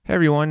Hey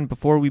everyone,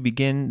 before we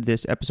begin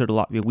this episode of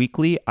Latvia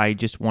Weekly, I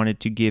just wanted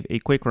to give a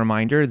quick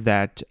reminder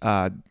that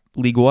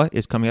Ligua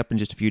is coming up in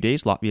just a few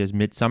days, Latvia's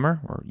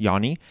midsummer, or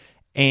Jāņi.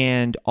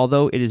 And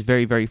although it is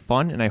very, very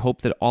fun, and I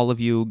hope that all of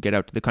you get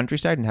out to the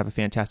countryside and have a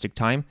fantastic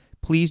time,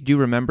 please do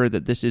remember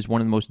that this is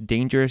one of the most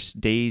dangerous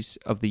days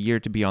of the year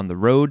to be on the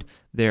road.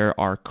 There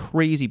are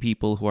crazy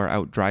people who are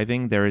out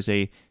driving. There is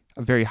a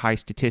very high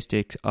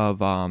statistic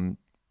of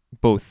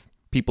both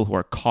people who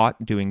are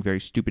caught doing very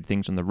stupid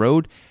things on the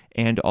road,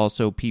 and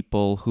also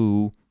people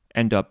who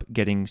end up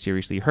getting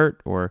seriously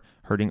hurt or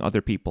hurting other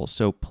people.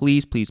 So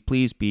please, please,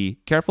 please be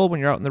careful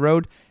when you're out on the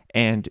road.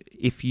 And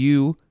if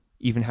you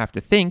even have to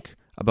think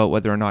about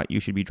whether or not you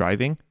should be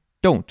driving,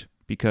 don't.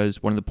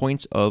 Because one of the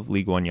points of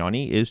Ligua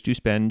Jāņi is to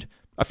spend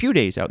a few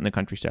days out in the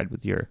countryside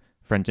with your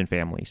friends and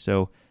family.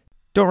 So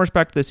don't rush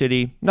back to the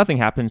city. Nothing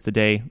happens the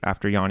day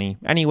after Jāņi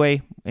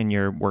anyway, in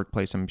your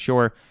workplace, I'm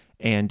sure.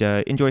 And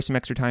enjoy some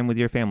extra time with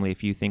your family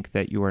if you think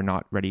that you are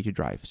not ready to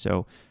drive.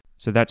 So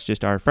that's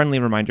just our friendly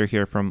reminder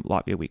here from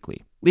Latvia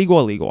Weekly.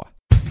 Ligua, Ligua.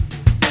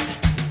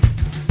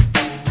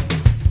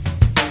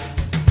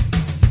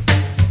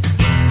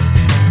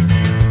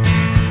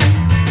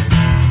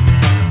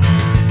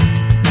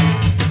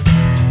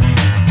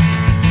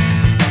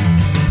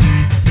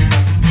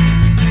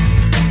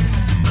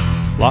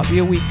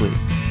 Latvia Weekly,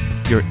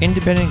 your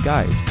independent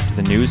guide to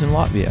the news in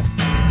Latvia.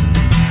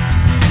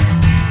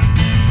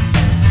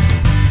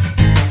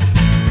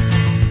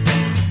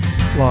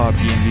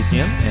 Labdien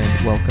visiem,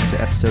 and welcome to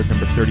episode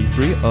number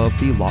 33 of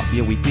the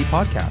Latvia Weekly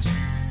podcast.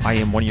 I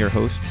am one of your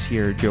hosts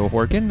here, Joe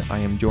Horgan. I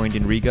am joined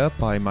in Riga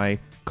by my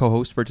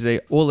co-host for today,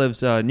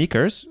 Olivs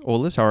Nikers.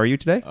 Olivs, how are you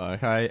today?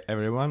 Hi,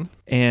 everyone.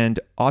 And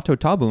Otto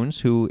Tabuns,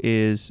 who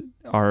is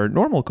our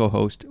normal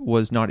co-host,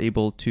 was not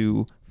able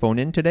to phone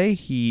in today.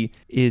 He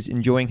is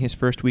enjoying his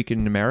first week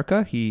in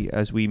America. He,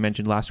 as we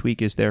mentioned last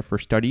week, is there for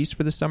studies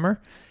for the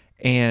summer.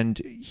 And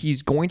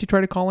he's going to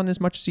try to call in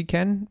as much as he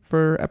can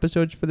for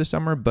episodes for the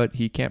summer, but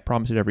he can't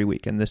promise it every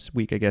week. And this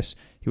week, I guess,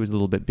 he was a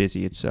little bit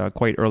busy. It's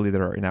quite early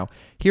there right now.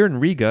 Here in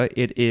Riga,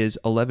 it is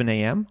 11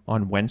 a.m.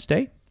 on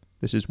Wednesday.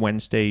 This is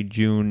Wednesday,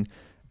 June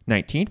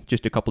 19th,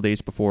 just a couple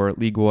days before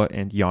Ligua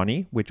and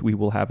Jāņi, which we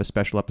will have a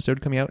special episode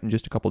coming out in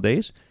just a couple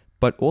days.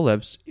 But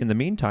Olivs, in the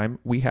meantime,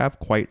 we have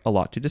quite a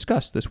lot to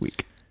discuss this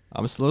week.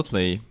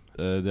 Absolutely.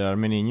 There are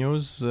many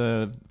news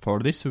for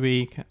this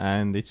week,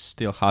 and it's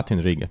still hot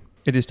in Riga.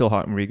 It is still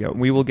hot in Riga.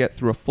 We will get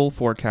through a full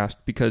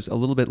forecast because a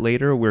little bit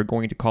later we're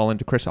going to call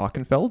into Chris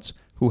Ockenfelds,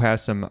 who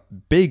has some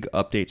big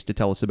updates to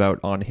tell us about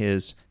on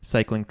his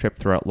cycling trip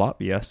throughout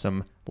Latvia,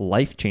 some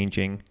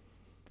life-changing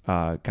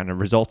kind of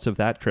results of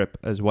that trip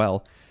as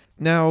well.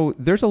 Now,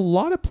 there's a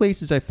lot of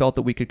places I felt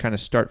that we could kind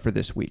of start for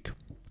this week,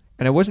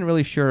 and I wasn't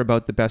really sure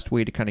about the best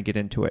way to kind of get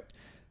into it.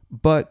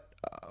 But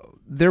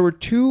there were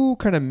two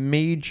kind of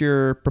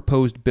major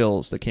proposed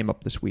bills that came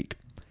up this week,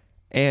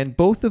 and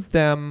both of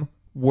them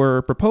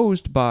were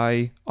proposed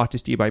by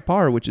Autisti by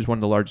Par, which is one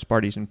of the largest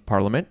parties in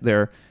Parliament.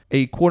 They're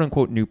a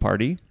quote-unquote new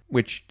party,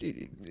 which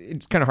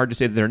it's kind of hard to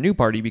say that they're a new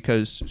party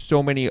because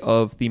so many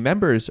of the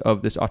members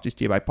of this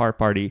Autisti by Par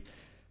party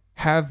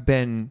have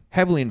been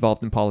heavily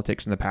involved in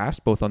politics in the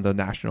past, both on the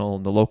national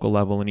and the local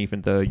level and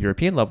even the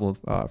European level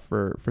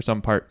for some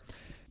part.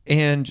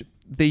 And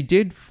they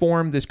did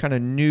form this kind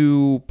of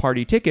new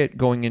party ticket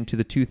going into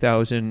the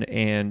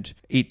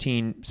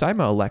 2018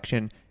 Saeima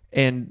election.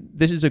 And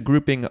this is a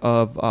grouping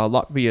of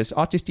Latvia's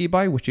Autisti,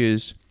 which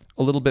is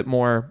a little bit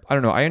more, I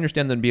don't know, I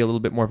understand them to be a little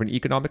bit more of an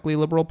economically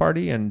liberal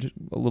party and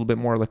a little bit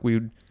more like we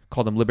would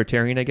call them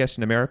libertarian, I guess,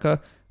 in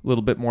America, a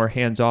little bit more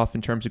hands-off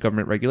in terms of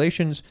government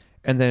regulations.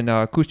 And then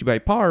Kusti by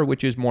Par,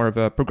 which is more of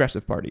a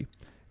progressive party.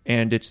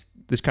 And it's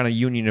this kind of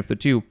union of the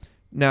two.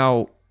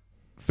 Now,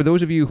 for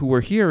those of you who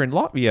were here in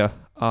Latvia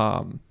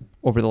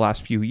over the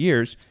last few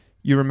years,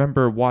 you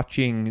remember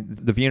watching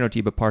the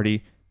Vienotība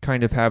party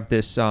kind of have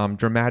this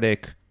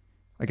dramatic,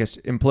 I guess,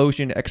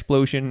 implosion,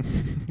 explosion,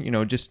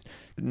 just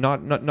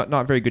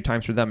not very good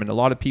times for them. And a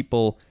lot of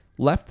people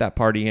left that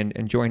party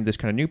and joined this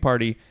kind of new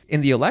party.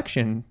 In the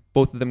election,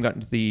 both of them got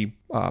into the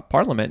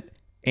parliament.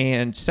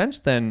 And since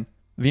then,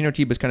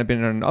 Vienotība has kind of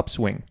been on an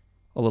upswing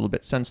a little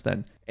bit since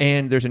then.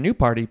 And there's a new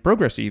party,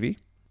 Progressivi,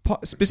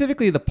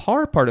 specifically the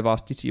Par part of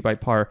Autisti by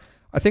Par.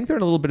 I think they're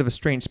in a little bit of a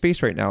strange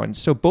space right now. And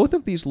so both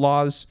of these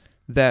laws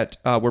that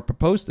were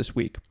proposed this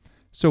week,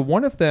 so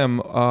one of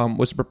them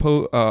was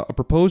a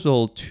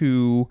proposal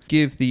to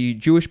give the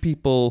Jewish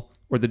people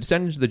or the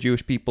descendants of the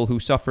Jewish people who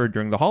suffered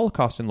during the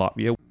Holocaust in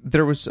Latvia.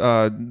 There was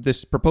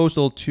this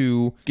proposal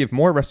to give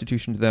more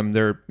restitution to them.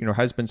 There,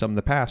 has been some in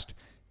the past.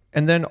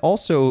 And then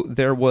also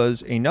there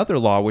was another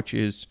law, which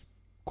is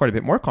quite a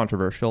bit more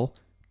controversial,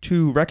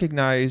 to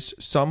recognize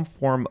some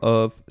form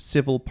of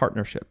civil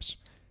partnerships.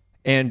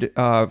 And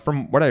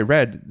from what I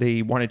read,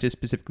 they wanted to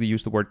specifically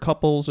use the word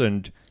couples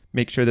and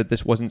make sure that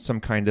this wasn't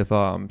some kind of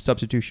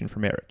substitution for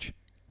marriage.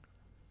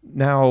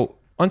 Now,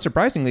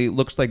 unsurprisingly, it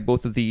looks like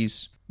both of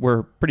these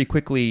were pretty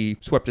quickly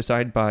swept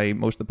aside by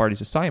most of the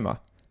parties of Saeima.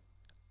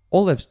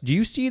 Olivs, do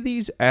you see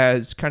these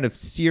as kind of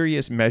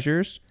serious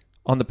measures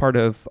on the part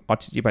of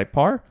Autisti by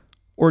Par,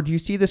 Or do you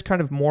see this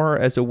kind of more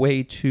as a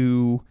way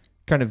to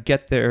kind of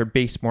get their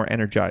base more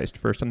energized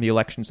for some of the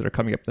elections that are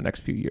coming up the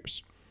next few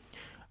years?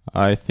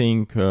 I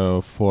think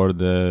for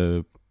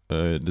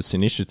this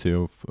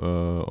initiative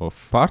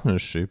of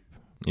partnership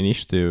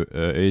initiative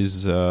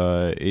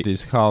it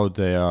is how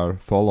they are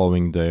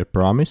following their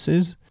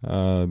promises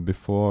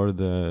before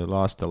the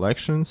last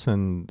elections,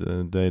 and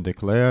they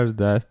declared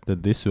that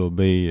this will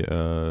be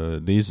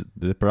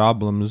the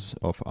problems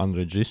of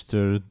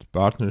unregistered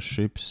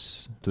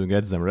partnerships, to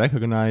get them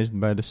recognized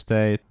by the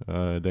state.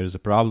 There is a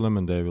problem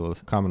and they will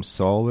come and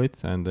solve it,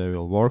 and they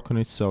will work on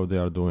it. So they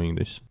are doing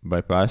this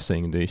by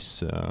passing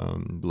this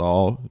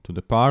law to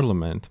the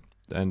parliament.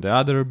 And the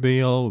other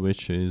bill,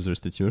 which is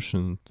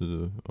restitution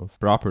of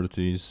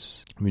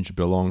properties which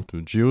belong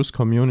to Jewish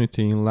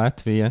community in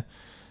Latvia,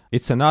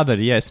 it's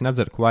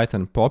another quite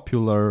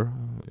unpopular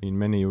in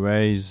many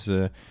ways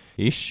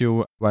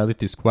issue, while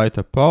it is quite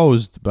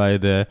opposed by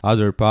the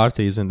other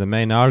parties, and the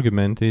main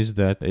argument is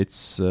that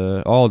it's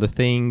all the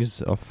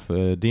things of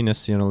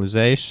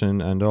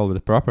denationalization and all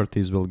the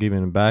properties will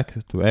given back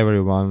to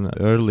everyone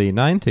early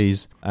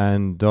 90s,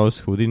 and those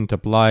who didn't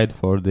apply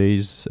for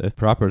these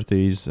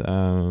properties,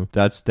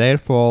 that's their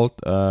fault,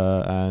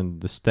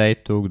 and the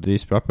state took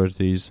these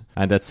properties,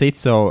 and that's it.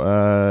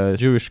 So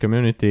Jewish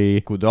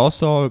community could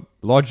also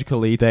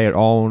logically their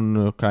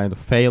own kind of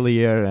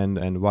failure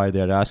and why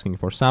they're asking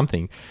for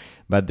something.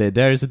 But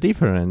there is a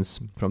difference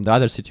from the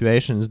other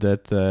situations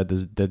that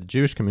the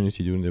Jewish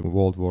community during the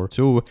World War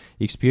II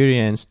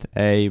experienced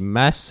a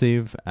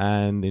massive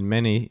and in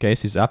many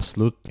cases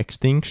absolute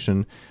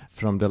extinction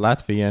from the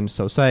Latvian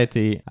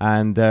society,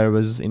 and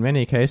in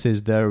many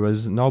cases there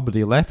was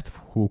nobody left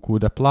who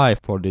could apply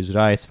for these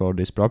rights, for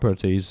these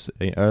properties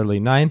in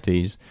early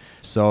 90s.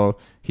 So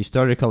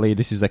historically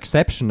this is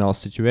exceptional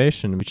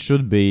situation which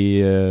should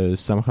be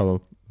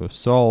somehow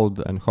solved,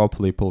 and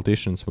hopefully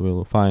politicians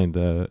will find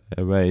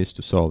ways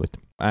to solve it.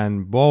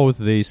 And both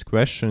these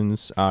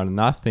questions are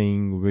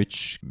nothing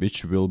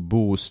which will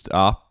boost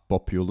up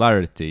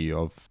popularity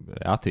of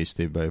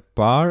attīstībai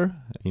par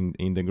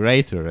in the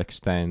greater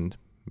extent.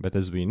 But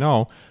as we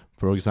know,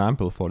 for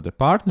example, for the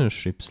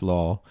partnerships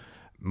law,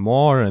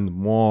 more and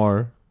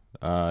more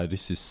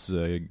this is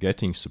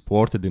getting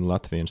supported in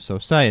Latvian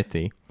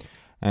society.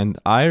 And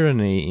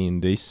irony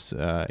in this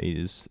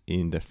is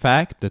in the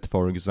fact that,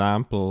 for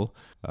example,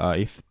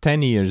 if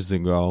 10 years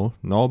ago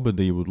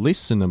nobody would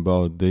listen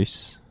about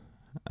this,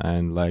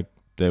 and like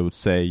they would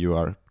say you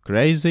are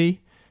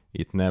crazy,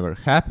 it never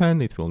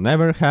happened, it will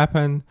never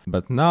happen.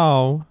 But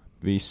now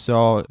we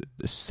saw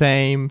the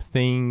same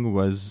thing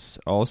was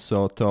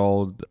also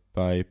told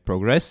by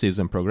progressives,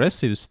 and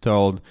progressives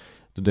told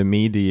to the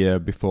media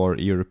before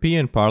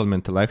European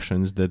Parliament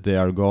elections that they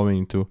are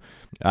going to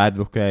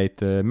advocate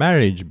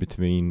marriage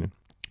between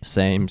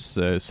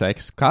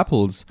same-sex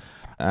couples.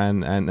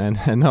 And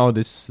now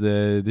this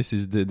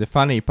is the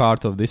funny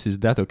part of this is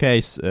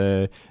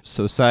that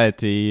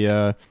society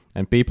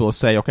and people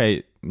say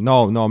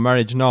no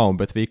marriage, no,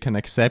 but we can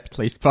accept at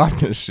least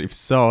partnerships.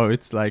 So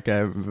it's like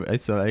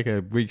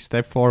a big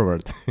step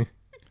forward.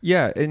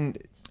 Yeah, and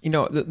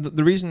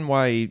the reason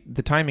why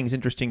the timing is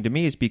interesting to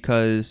me is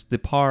because the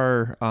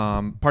PAR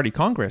Party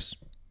Congress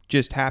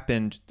just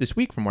happened this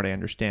week, from what I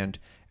understand.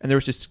 And there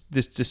was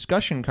this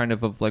discussion kind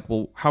of like,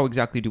 well, how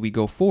exactly do we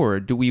go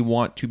forward? Do we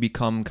want to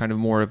become kind of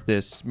more of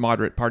this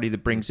moderate party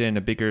that brings in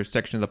a bigger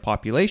section of the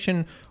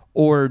population?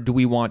 Or do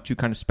we want to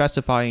kind of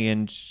specify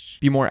and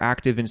be more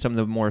active in some of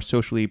the more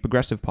socially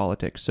progressive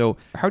politics? So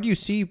how do you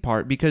see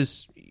PAR?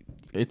 Because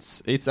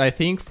it's I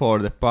think for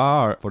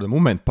the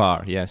movement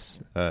PAR, yes.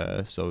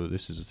 So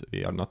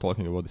we are not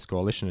talking about this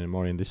coalition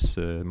anymore in this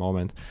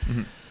moment.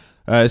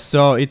 Mm-hmm.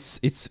 So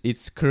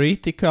it's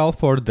critical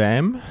for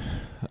them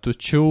to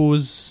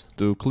choose,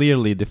 to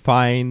clearly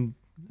define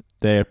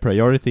their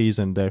priorities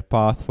and their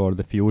path for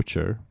the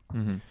future.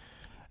 Mm-hmm.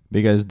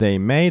 Because they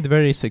made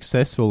very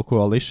successful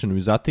coalition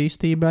with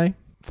attīstībai.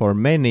 For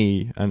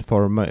many, and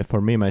for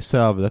me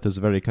myself, that is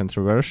very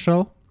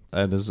controversial.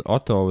 And as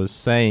Otto was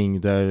saying,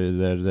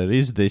 there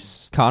is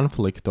this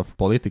conflict of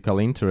political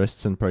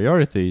interests and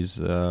priorities.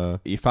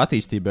 If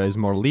attīstība is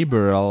more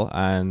liberal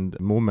and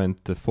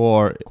movement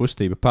for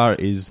kustība par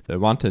is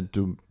wanted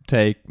to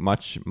take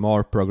much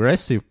more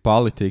progressive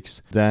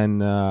politics,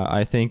 then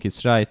I think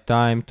it's right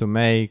time to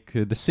make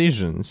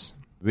decisions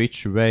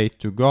which way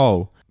to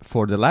go.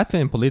 For the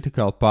Latvian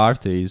political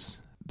parties,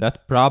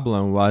 that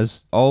problem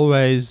was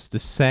always the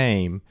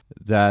same,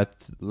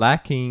 that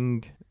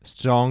lacking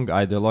strong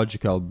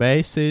ideological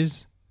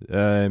bases,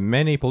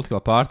 many political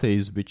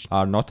parties which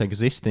are not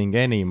existing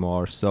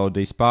anymore. So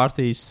these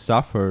parties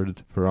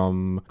suffered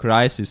from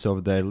crisis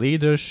of their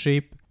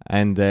leadership,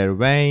 and their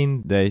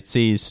vein, they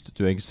ceased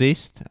to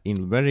exist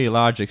in very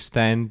large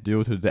extent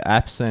due to the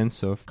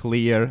absence of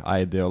clear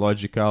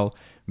ideological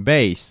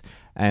base.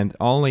 And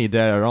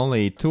there are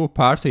only two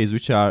parties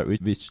which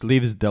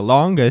lives the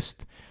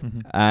longest, mm-hmm.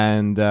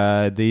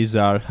 and these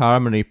are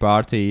Harmony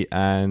Party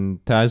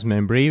and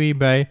Tēvzeme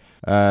brīvībai,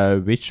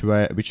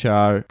 which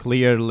are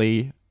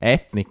clearly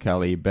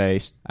ethnically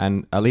based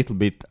and a little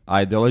bit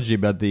ideology,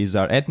 but these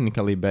are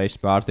ethnically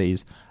based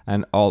parties,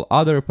 and all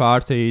other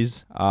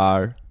parties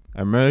are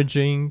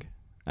emerging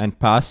and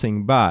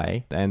passing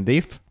by. And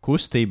if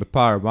Kustība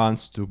Par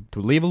wants to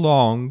live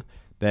long,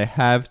 they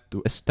have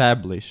to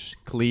establish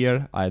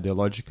clear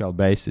ideological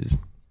bases.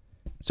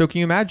 So can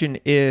you imagine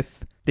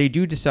if they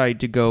do decide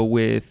to go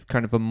with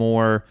kind of a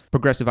more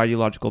progressive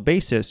ideological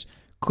basis,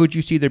 could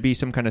you see there be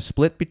some kind of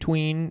split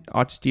between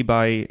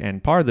Attīstībai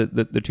and Par,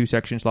 the two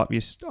sections,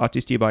 Latvijas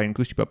Attīstībai and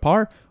Kustība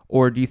Par,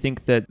 or do you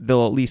think that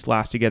they'll at least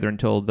last together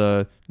until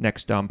the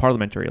next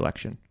parliamentary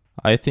election?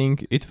 I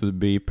think it would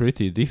be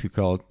pretty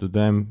difficult to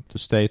them to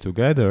stay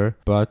together,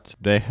 but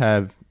they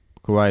have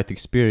quite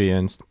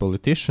experienced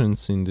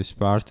politicians in this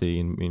party,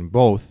 in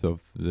both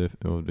of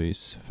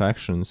these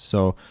factions,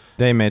 so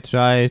they may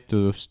try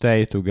to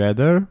stay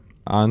together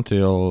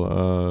until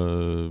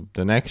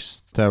the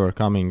next ever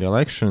coming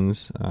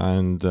elections,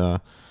 and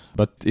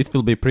but it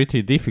will be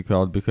pretty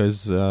difficult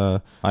because I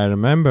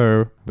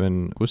remember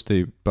when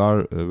Kustība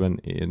Par, when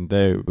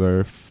they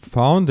were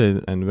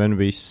founded, and when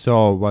we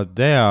saw what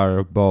they are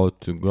about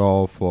to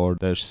go for,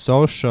 their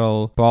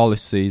social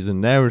policies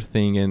and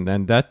everything,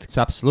 and that's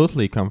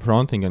absolutely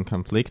confronting and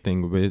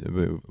conflicting with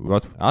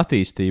what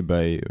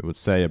Attīstībai would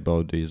say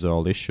about these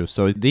all issues.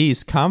 So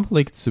these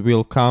conflicts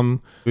will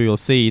come, we will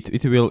see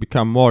it will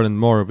become more and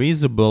more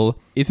visible.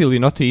 It will be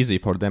not easy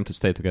for them to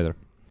stay together.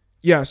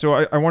 Yeah, so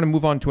I want to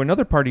move on to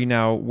another party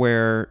now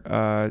where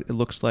it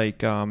looks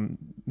like,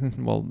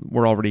 well,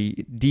 we're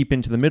already deep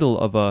into the middle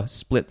of a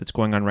split that's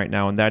going on right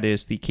now, and that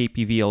is the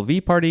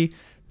KPVLV party,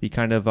 the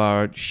kind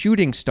of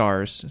shooting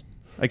stars.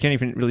 I can't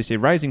even really say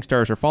rising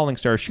stars or falling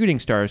stars, shooting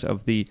stars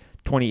of the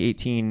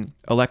 2018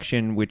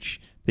 election, which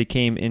they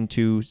came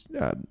into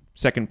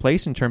second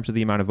place in terms of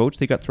the amount of votes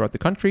they got throughout the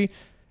country.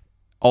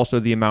 Also,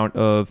 the amount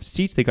of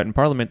seats they got in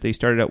parliament, they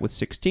started out with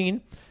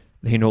 16.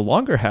 They no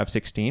longer have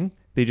 16.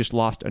 They just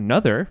lost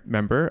another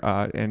member,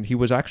 and he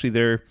was actually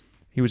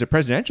he was a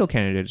presidential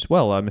candidate as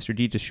well, Mr.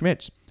 Didzis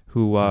Šmits,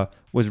 who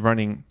was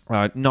running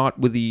not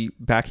with the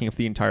backing of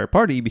the entire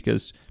party,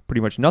 because pretty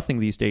much nothing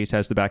these days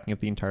has the backing of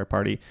the entire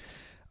party.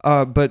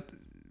 But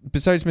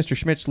besides Mr.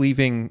 Šmits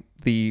leaving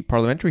the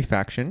parliamentary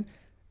faction,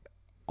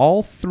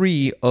 all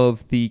three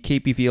of the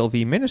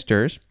KPVLV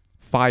ministers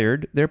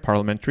fired their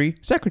parliamentary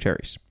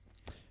secretaries.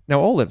 Now,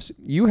 Olivs,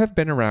 you have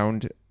been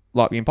around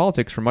Latvian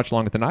politics for much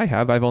longer than I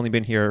have. I've only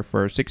been here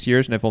for 6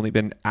 years, and I've only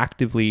been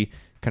actively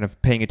kind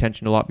of paying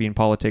attention to Latvian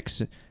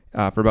politics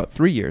for about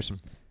 3 years.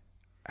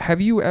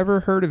 Have you ever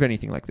heard of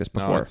anything like this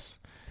before? No,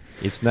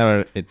 it's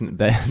never.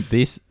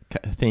 This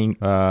thing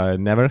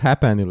never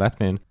happened in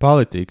Latvian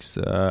politics,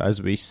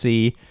 as we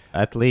see,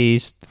 at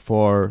least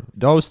for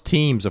those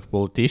teams of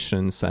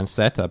politicians and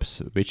setups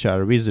which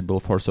are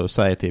visible for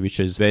society, which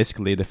is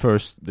basically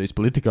these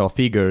political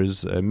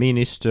figures,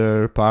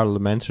 minister,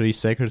 parliamentary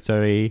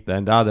secretary,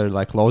 and other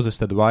like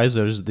closest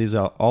advisors. These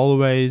are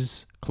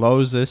always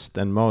closest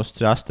and most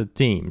trusted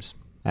teams.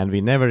 And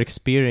we never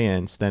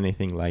experienced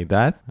anything like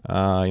that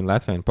in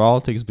Latvian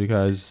politics,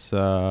 because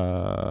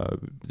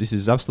this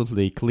is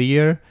absolutely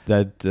clear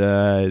that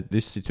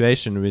this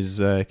situation with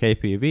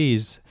KPV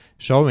is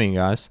showing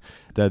us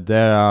that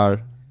there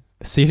are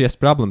serious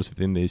problems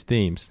within these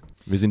teams,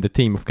 within the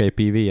team of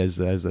KPV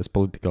as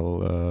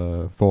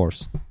political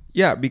force.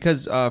 Yeah,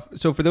 because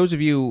so for those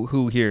of you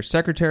who hear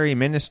secretary,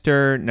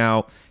 minister,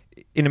 now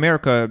in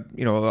America,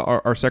 you know,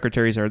 our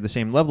secretaries are the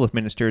same level of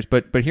ministers,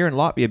 but here in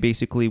Latvia,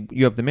 basically,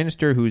 you have the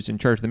minister who's in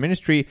charge of the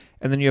ministry,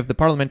 and then you have the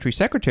parliamentary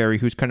secretary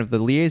who's kind of the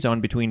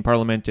liaison between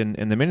parliament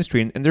and the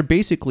ministry, and they're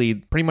basically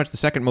pretty much the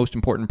second most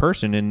important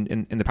person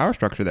in the power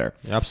structure there.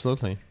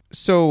 Absolutely.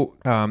 So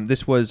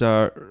this was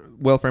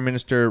Welfare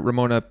Minister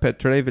Ramona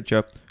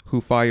Petrevica,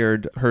 who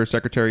fired her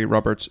secretary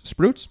Roberts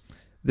Spruts.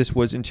 This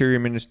was Interior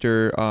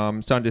Minister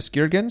Sandis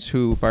Girgens,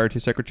 who fired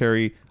his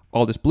secretary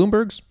Aldis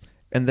Bloombergs.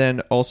 And then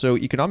also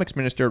Economics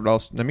Minister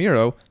Ralphs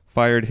Namiro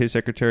fired his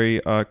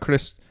secretary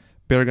Chris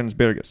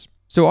Bergens.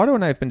 So Otto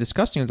and I have been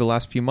discussing over the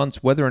last few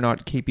months whether or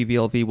not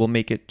KPVLV will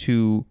make it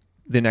to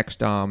the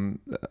next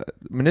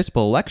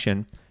municipal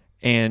election,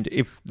 and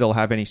if they'll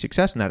have any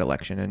success in that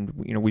election. And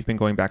you know, we've been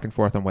going back and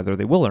forth on whether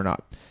they will or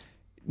not.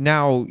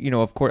 Now, you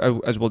know, of course,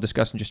 as we'll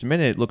discuss in just a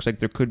minute, it looks like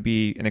there could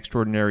be an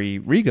extraordinary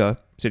Riga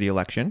city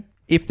election.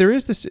 If there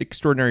is this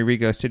extraordinary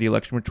Riga city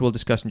election, which we'll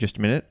discuss in just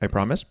a minute, I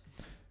promise,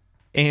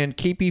 and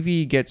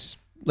KPV gets,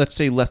 let's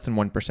say, less than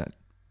 1%,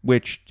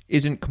 which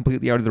isn't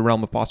completely out of the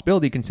realm of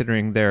possibility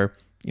considering their,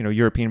 you know,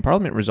 European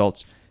Parliament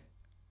results,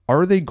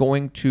 are they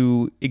going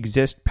to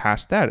exist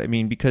past that? I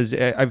mean, because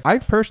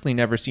I've personally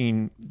never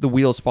seen the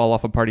wheels fall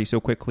off a party so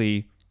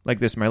quickly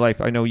like this in my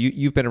life. I know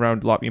you've been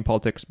around Latvian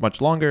politics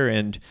much longer,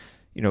 and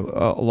you know,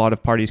 a lot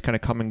of parties kind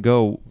of come and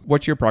go.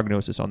 What's your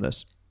prognosis on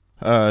this?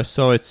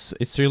 So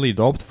it's really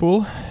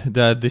doubtful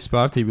that this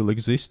party will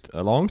exist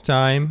a long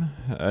time,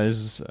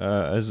 as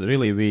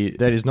really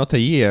there is not a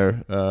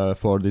year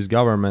for this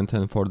government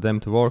and for them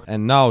to work,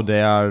 and now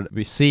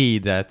we see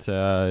that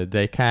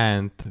they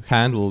can't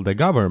handle the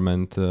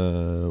government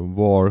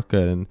work,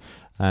 and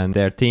and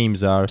their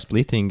teams are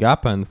splitting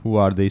up, and who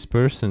are these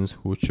persons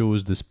who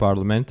choose these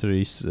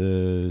parliamentary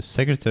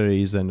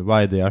secretaries and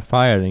why they are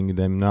firing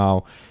them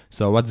now.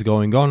 So what's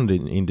going on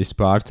in this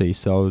party?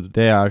 So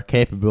they are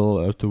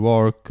capable to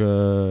work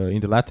in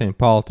the Latvian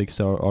politics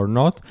or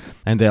not,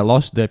 and they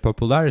lost their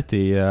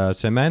popularity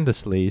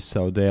tremendously,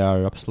 so they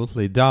are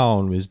absolutely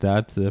down with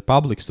that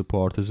public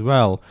support as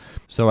well.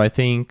 So I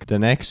think the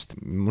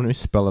next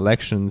municipal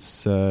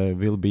elections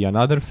will be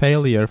another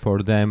failure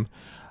for them,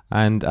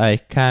 and I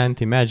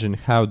can't imagine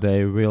how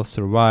they will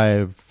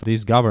survive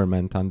this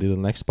government until the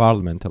next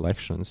parliament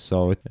elections.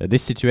 So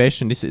this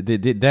situation,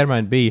 there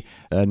might be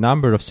a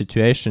number of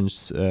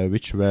situations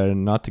which were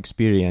not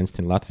experienced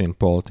in Latvian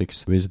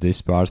politics with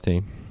this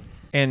party.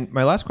 And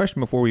my last question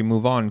before we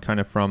move on kind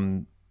of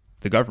from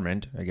the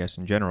government, I guess,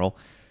 in general,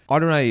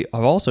 Otto and I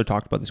have also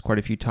talked about this quite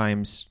a few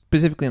times,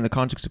 specifically in the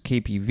context of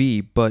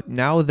KPV, but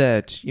now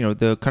that,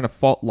 the kind of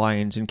fault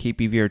lines in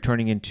KPV are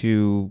turning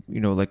into,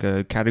 like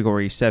a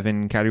Category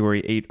 7,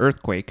 Category 8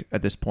 earthquake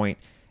at this point,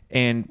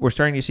 and we're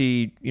starting to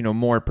see,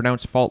 more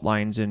pronounced fault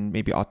lines in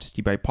maybe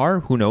Ottiski by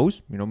Par, who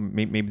knows,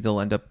 maybe they'll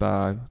end up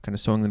kind of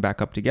sewing them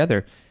back up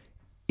together.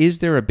 Is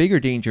there a bigger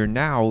danger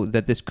now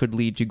that this could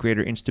lead to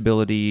greater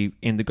instability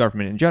in the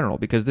government in general?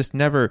 Because this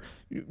never,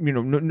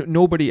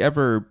 nobody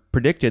ever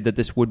predicted that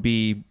this would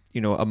be,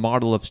 a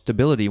model of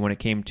stability when it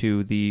came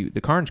to the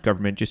Carnes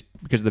government, just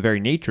because of the very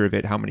nature of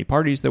it, how many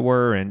parties there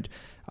were and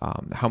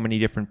how many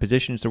different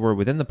positions there were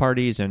within the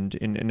parties. And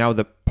now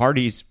the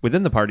parties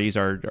within the parties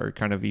are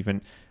kind of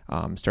even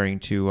starting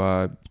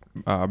to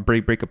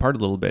break apart a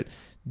little bit.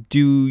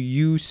 Do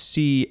you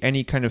see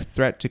any kind of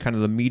threat to kind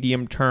of the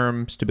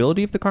medium-term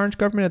stability of the Carnes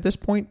government at this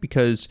point?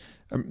 Because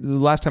the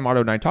last time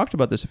Otto and I talked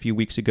about this a few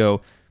weeks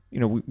ago,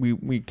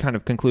 we kind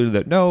of concluded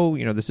that no,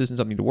 this isn't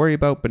something to worry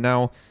about. But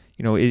now,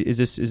 is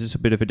this a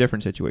bit of a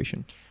different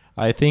situation?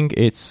 I think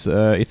it's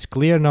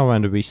clear now,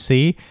 and we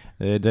see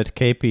that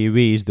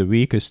KPV is the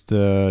weakest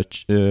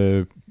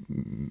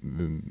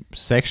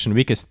section,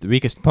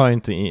 weakest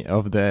point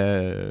of the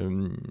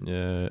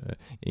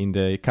in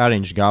the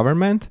Kariņš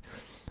government.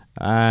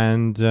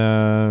 And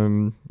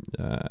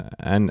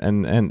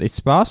it's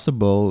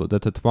possible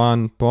that at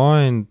one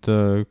point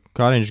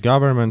Kariņš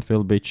government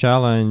will be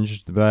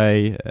challenged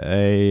by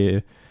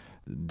a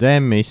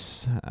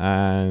demise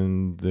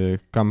and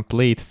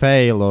complete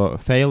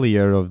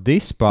failure of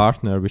this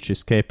partner, which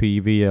is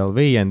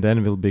KPVLV, and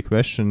then will be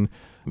question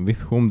with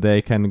whom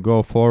they can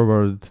go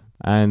forward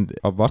and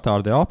what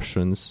are the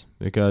options,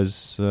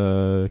 because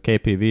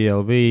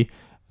KPVLV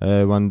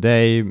one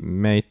day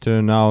may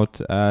turn out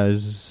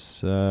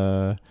as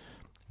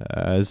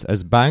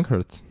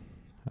bankrupt,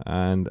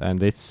 and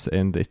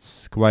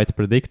it's quite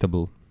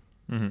predictable.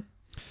 Mm-hmm.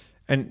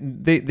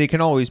 And they can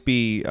always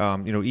be,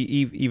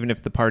 even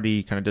if the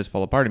party kind of does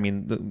fall apart. I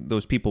mean,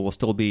 those people will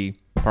still be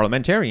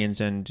parliamentarians,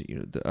 and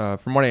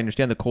from what I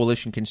understand, the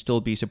coalition can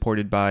still be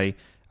supported by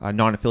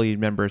non-affiliated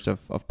members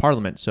of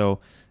parliament. So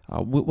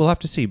we'll have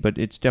to see, but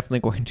it's definitely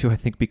going to, I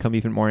think, become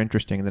even more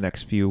interesting in the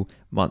next few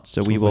months.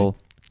 So Absolutely. We will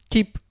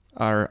keep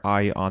our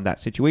eye on that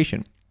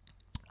situation.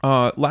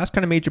 Last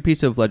kind of major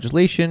piece of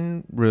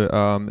legislation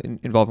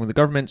involving the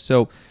government.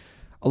 So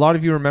a lot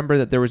of you remember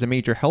that there was a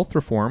major health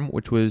reform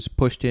which was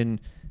pushed in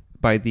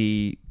by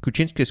the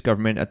Kučinskis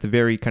government at the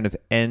very kind of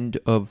end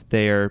of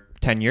their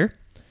tenure.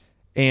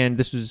 And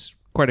this was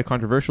quite a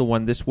controversial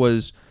one. This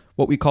was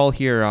what we call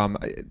here,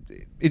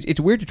 it's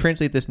weird to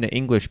translate this into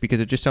English because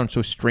it just sounds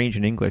so strange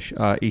in English,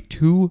 a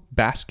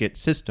two-basket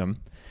system.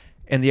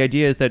 And the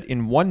idea is that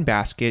in one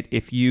basket,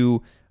 if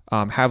you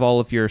have all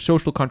of your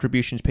social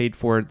contributions paid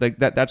for, like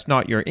that's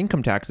not your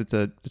income tax, it's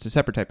a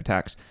separate type of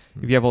tax.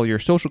 If you have all your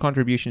social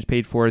contributions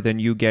paid for, then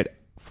you get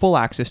full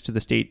access to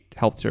the state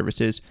health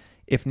services.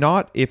 If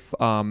not, if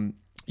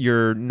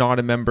you're not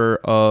a member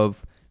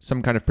of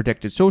some kind of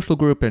protected social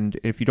group, and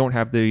if you don't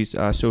have these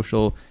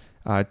social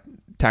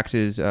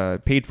taxes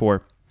paid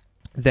for,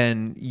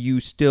 then you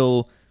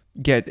still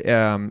get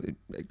kind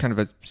of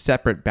a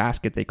separate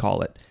basket, they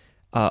call it,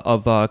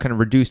 of kind of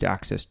reduced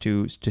access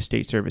to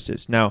state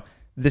services. Now,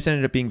 this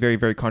ended up being very,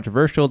 very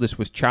controversial. This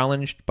was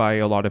challenged by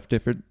a lot of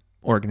different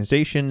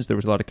organizations. There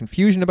was a lot of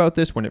confusion about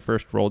this when it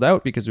first rolled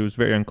out because it was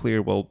very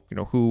unclear,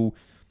 who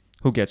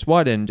gets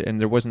what, and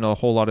there wasn't a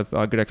whole lot of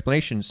good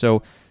explanations.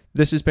 So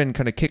this has been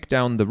kind of kicked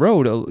down the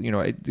road.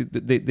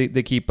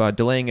 They keep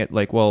delaying it,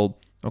 like, well,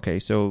 okay,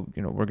 so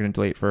we're going to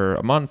delay it for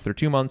a month or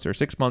 2 months or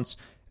 6 months.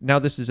 Now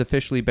this has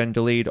officially been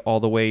delayed all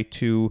the way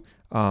to,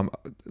 the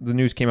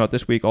news came out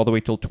this week, all the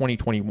way till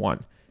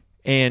 2021.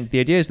 And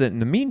the idea is that in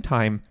the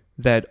meantime,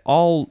 that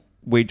all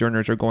wage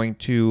earners are going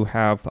to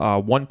have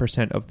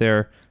 1% of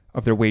their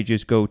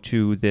wages go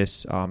to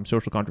this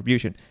social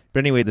contribution. But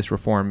anyway, this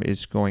reform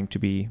is going to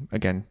be,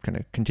 again, kind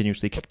of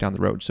continuously kicked down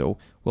the road. So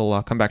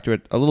we'll come back to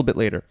it a little bit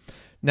later.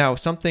 Now,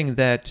 something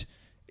that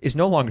is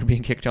no longer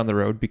being kicked down the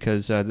road,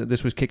 because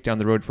this was kicked down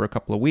the road for a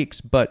couple of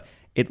weeks, but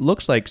it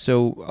looks like,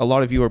 so a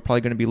lot of you are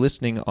probably going to be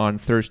listening on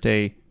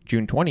Thursday,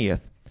 June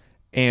 20th.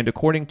 And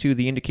according to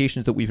the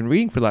indications that we've been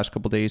reading for the last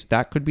couple of days,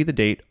 that could be the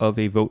date of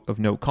a vote of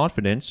no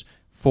confidence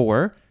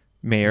for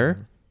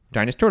Mayor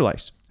Dinas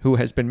Turlais, who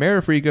has been mayor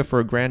of Riga for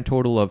a grand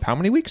total of how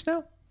many weeks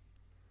now?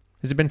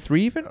 Has it been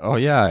 3 even? Oh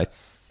yeah,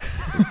 it's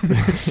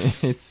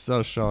it's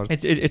so short.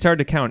 It's hard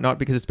to count, not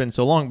because it's been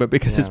so long, but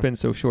because it's been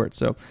so short.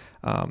 So,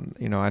 I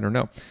don't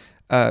know.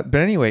 But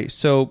anyway,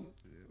 so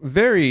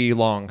very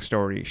long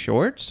story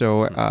short.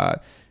 So,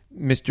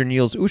 Mr.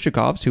 Niels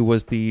Ushakovs, who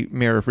was the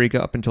mayor of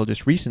Riga up until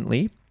just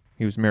recently,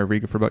 he was mayor of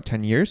Riga for about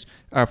 10 years.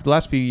 For the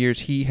last few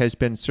years, he has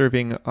been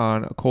serving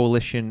on a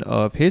coalition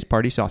of his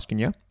party,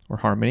 Saskaņa, or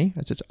Harmony,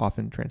 as it's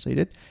often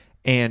translated,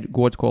 and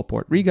Gods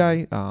Kolpot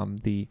Rigai,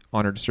 the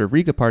Honor to Serve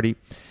Riga party.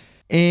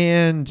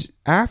 And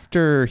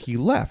after he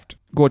left,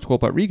 Gods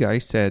Kolpot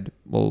Rigai said,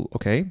 well,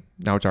 okay,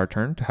 now it's our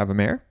turn to have a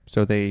mayor.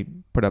 So they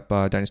put up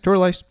Dinas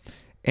Turlais.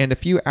 And a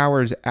few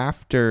hours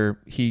after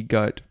he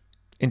got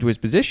into his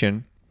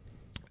position,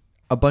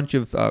 a bunch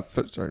of,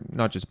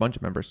 not just a bunch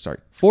of members,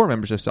 4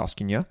 members of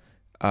Saskaņa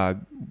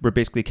were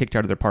basically kicked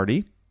out of their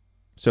party.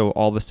 So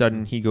all of a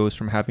sudden he goes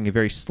from having a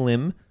very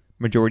slim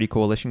majority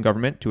coalition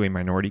government to a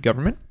minority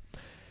government.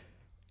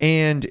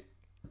 And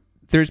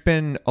there's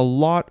been a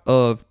lot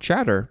of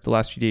chatter the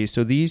last few days.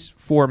 So these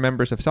 4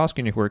 members of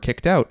Saskaņa who are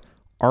kicked out,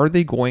 are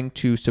they going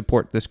to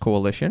support this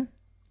coalition?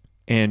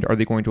 And are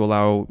they going to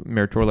allow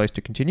Mayor Turlais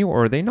to continue,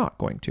 or are they not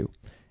going to?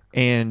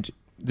 And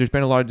there's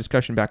been a lot of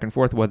discussion back and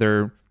forth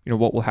whether,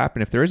 what will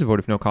happen if there is a vote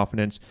of no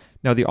confidence.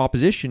 Now, the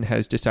opposition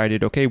has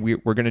decided, okay, we're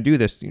going to do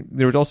this.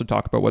 There was also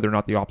talk about whether or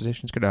not the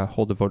opposition is going to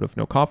hold a vote of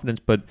no confidence,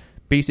 but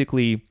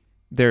basically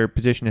their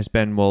position has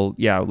been, well,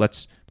 yeah,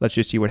 let's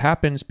just see what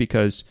happens,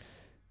 because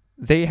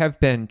they have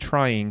been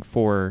trying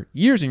for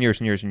years and years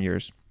and years and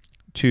years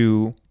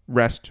to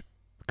wrest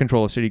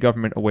control of city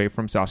government away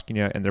from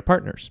Saskaņa and their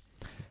partners.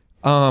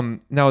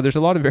 Now, there's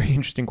a lot of very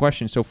interesting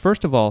questions. So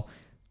first of all,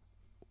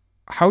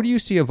 how do you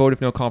see a vote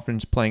of no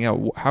confidence playing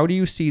out? How do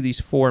you see these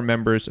 4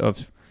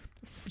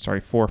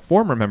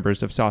 former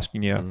members of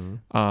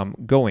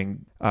Saskaņa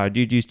going? Do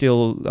you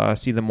still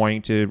see them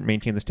wanting to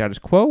maintain the status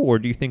quo, or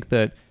do you think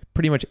that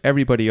pretty much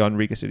everybody on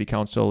Riga City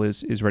Council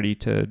is ready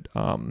to,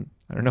 kind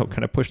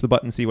of push the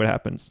button, see what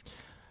happens?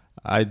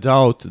 I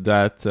doubt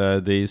that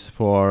these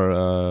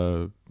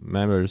 4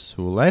 members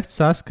who left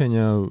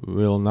Saskaņa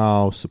will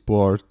now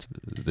support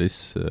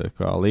this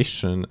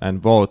coalition and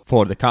vote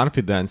for the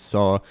confidence.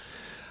 So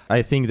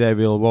I think they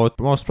will vote,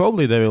 most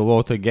probably they will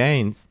vote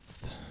against.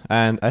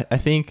 And I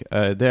think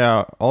they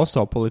are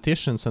also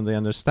politicians, and they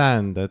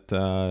understand that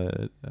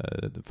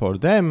for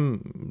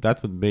them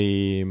that would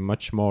be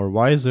much more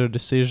wiser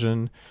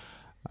decision.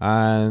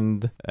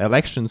 And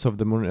elections of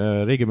the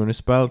Riga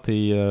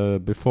municipality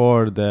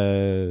before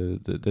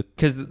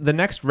because the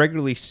next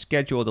regularly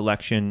scheduled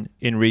election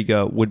in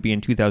Riga would be in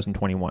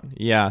 2021.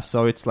 Yeah,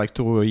 so it's like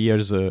 2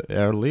 years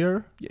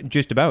earlier.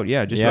 Just about 2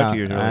 years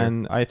earlier.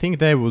 And I think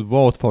they would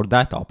vote for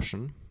that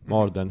option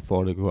more than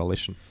for the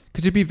coalition.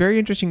 Because it'd be very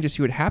interesting to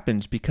see what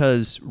happens,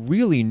 because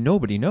really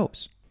nobody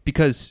knows.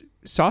 Because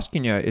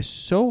Saskaņa is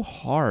so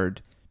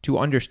hard to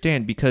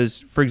understand, because,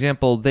 for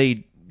example,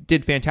 they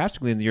did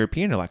fantastically in the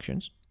European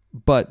elections,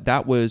 but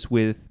that was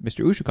with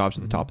Mr. Ushakovs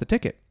at the top of the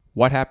ticket.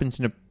 What happens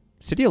in a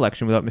city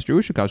election without Mr.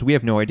 Ushakovs? We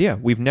have no idea.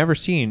 We've never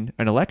seen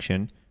an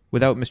election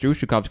without Mr.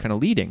 Ushakovs kind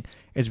of leading.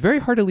 It's very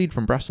hard to lead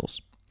from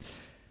Brussels.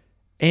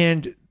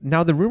 And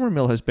now the rumor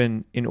mill has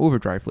been in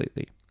overdrive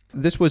lately.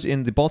 This was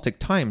in the Baltic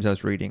Times I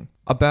was reading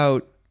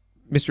about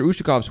Mr.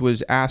 Ushakovs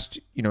was asked,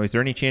 is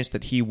there any chance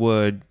that he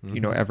would,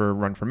 ever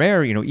run for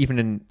mayor, even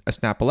in a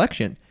snap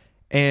election?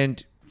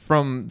 And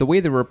from the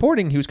way they were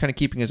reporting, he was kind of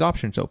keeping his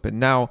options open.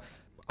 Now,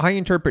 I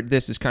interpret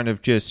this as kind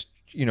of just,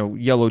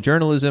 yellow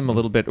journalism, a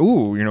little bit,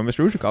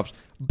 Mr. Ushakovs.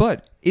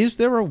 But is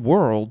there a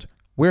world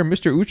where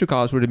Mr.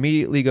 Ushakovs would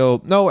immediately go,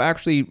 no,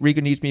 actually,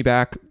 Riga needs me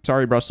back.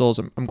 Sorry, Brussels,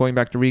 I'm going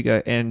back to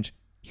Riga, and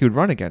he would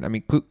run again? I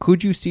mean,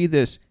 could you see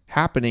this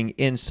happening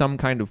in some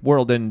kind of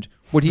world, and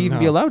would he even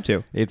be allowed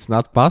to? It's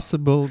not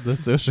possible that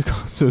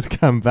Ushakovs would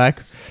come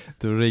back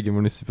to Riga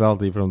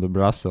municipality from the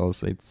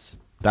Brussels.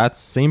 That's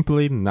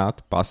simply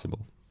not possible.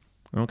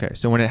 Okay,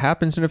 so when it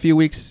happens in a few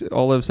weeks,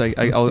 Olives,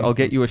 I'll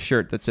get you a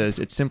shirt that says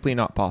it's simply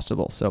not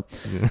possible. So,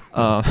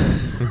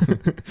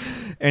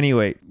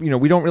 anyway,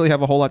 we don't really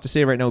have a whole lot to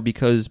say right now,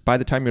 because by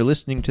the time you're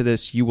listening to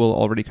this, you will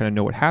already kind of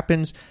know what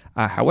happens.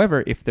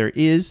 However, if there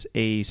is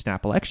a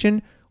snap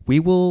election, we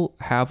will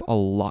have a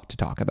lot to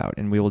talk about,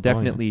 and we will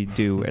definitely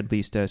do at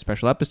least a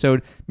special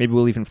episode. Maybe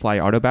we'll even fly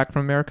Otto back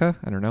from America.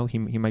 I don't know. He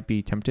might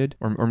be tempted,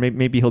 or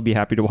maybe he'll be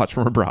happy to watch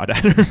from abroad.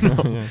 I don't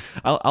know. Yeah.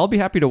 I'll be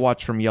happy to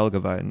watch from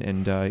Jelgava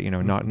and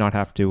not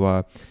have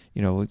to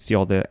see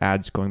all the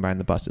ads going by in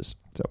the buses.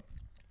 So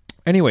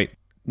anyway,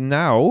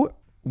 now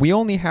we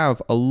only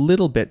have a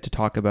little bit to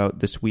talk about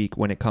this week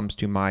when it comes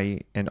to my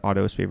and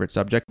Otto's favorite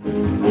subject.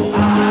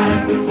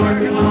 I was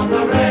working on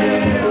the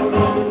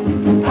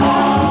railroad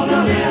all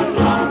the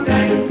livelong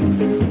day.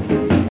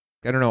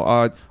 I don't know.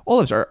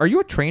 Olives, are you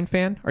a train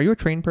fan? Are you a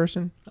train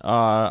person?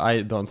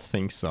 I don't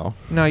think so.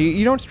 No,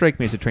 you don't strike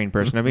me as a train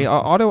person. I mean,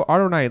 Otto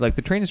and I, like,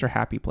 the train is our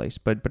happy place,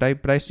 but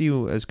I see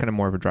you as kind of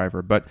more of a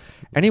driver. But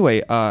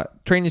anyway,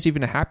 train is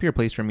even a happier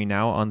place for me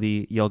now on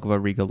the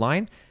Jelgava-Riga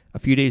line. a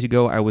few days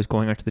ago, I was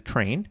going onto the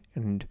train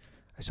and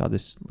I saw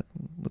this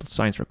little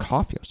signs for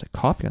coffee. I was like,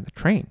 coffee on the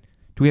train?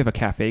 Do we have a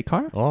cafe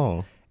car?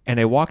 Oh. And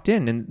I walked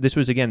in, and this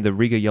was, again, the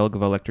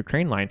Riga-Jelgava electric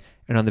train line.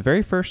 And on the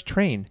very first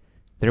train,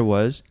 there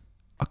was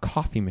a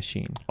coffee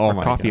machine or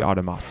coffee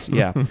automats.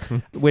 Yeah.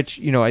 Which,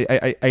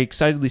 I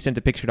excitedly sent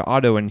a picture to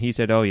Otto, and he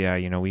said, oh, yeah,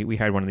 we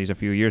had one of these a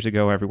few years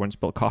ago. Everyone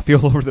spilled coffee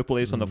all over the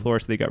place on the floor,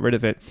 so they got rid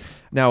of it.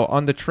 Now,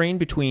 on the train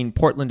between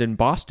Portland and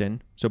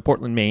Boston, so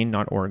Portland, Maine,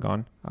 not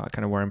Oregon,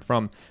 kind of where I'm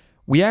from,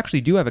 we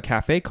actually do have a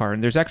cafe car,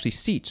 and there's actually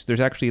seats. There's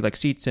actually like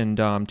seats and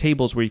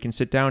tables where you can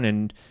sit down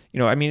and,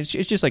 it's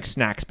just like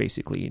snacks,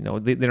 basically.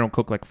 They don't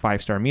cook like a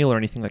 5-star meal or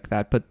anything like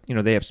that, but,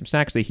 they have some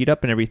snacks they heat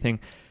up and everything.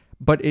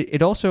 But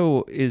it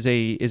also is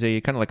a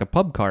kind of like a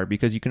pub car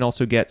because you can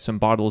also get some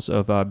bottles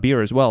of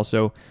beer as well.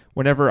 So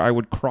whenever I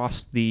would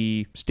cross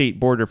the state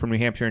border from New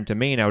Hampshire into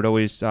Maine, I would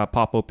always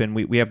pop open.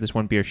 We have this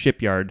one beer,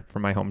 Shipyard,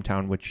 from my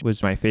hometown, which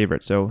was my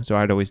favorite. So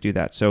I'd always do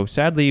that. So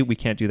sadly, we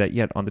can't do that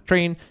yet on the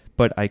train,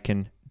 but I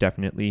can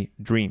definitely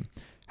dream.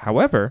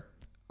 However,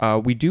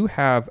 we do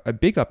have a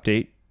big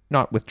update,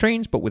 not with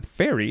trains, but with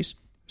ferries.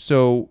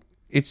 So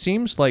it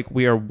seems like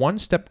we are one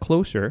step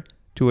closer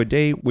to a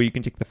day where you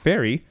can take the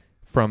ferry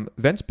from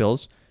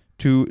Ventspils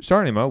to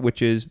Saaremaa,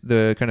 which is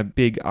the kind of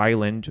big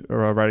island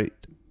right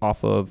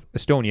off of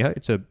Estonia.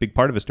 It's a big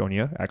part of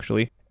Estonia,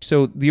 actually.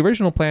 So the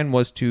original plan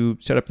was to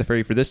set up the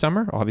ferry for this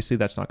summer. Obviously,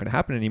 that's not going to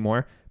happen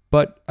anymore.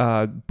 But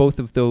both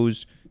of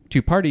those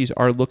two parties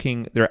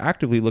they're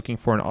actively looking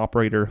for an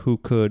operator who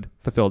could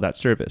fulfill that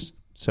service.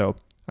 So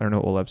I don't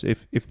know, Olaf,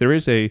 if there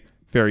is a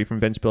ferry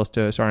from Ventspils to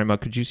Saaremaa,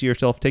 could you see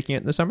yourself taking it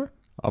in the summer?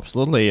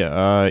 Absolutely.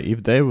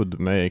 If they would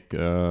make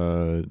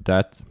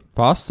that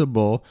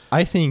possible,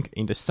 I think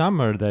in the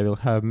summer they will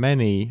have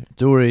many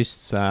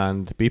tourists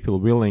and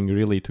people willing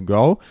really to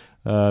go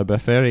by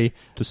ferry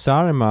to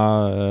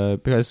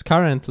Saaremaa because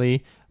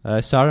currently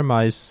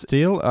Saaremaa is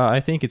still, I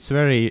think it's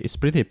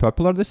pretty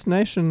popular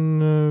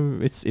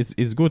destination.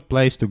 It's good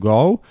place to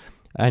go,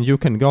 and you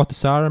can go to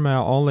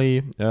Saaremaa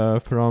only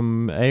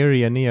from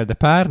area near the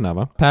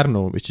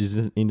Pärnu, which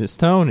is in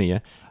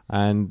Estonia.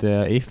 And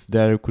if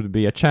there could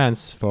be a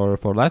chance for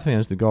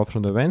Latvians to go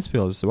from the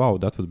Ventspils, wow,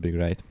 that would be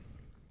great.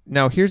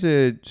 Now, here's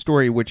a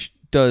story which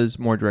does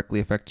more directly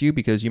affect you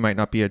because you might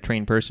not be a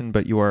trained person,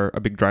 but you are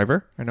a big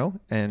driver, I know.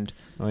 And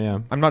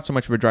I'm not so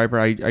much of a driver.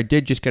 I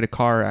did just get a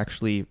car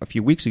actually a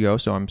few weeks ago,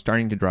 so I'm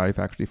starting to drive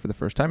actually for the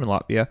first time in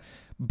Latvia.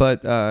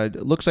 But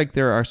it looks like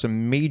there are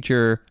some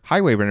major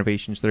highway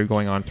renovations that are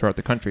going on throughout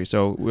the country.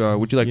 So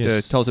would you like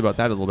to tell us about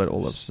that a little bit,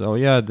 Olaf? So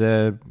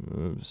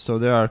so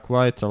there are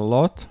quite a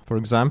lot. For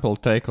example,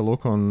 take a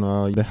look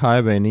on the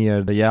highway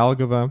near the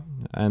Jelgava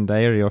and the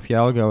area of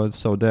Jelgava.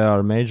 So there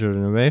are major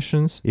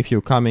renovations. If you're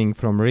coming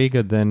from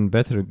Riga, then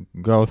better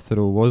go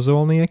through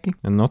Ozolnieki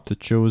and not to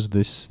choose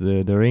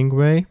the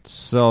ringway.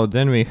 So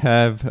then we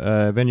have,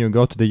 when you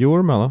go to the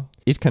Jūrmala,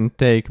 it can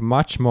take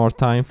much more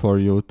time for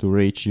you to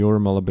reach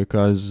Jūrmala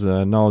because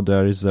now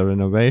there is a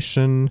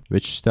renovation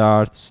which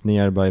starts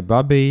nearby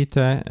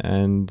Babīte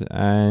and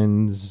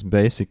ends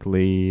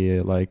basically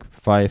like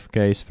 5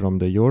 km from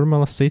the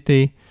Jūrmala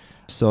city.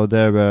 So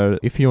there were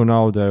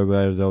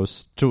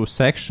those 2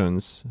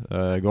 sections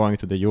going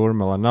to the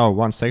Jūrmala. Now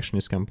one section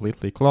is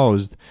completely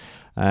closed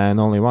and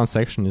only one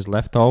section is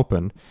left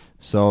open.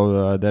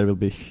 So there will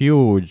be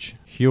huge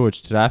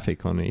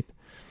traffic on it.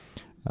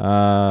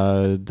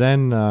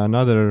 Then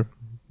another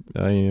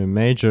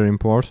major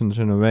important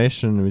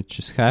renovation which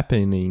is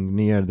happening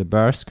near the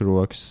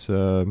Bērskroks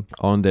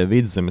on the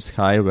Vidzemes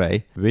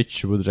highway,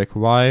 which would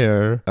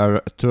require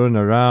a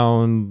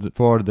turnaround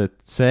for the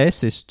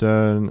Cēsis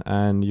turn,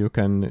 and you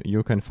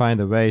can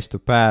find a ways to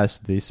pass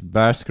this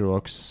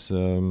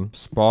Bērskroks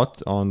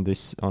spot on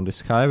this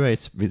highway.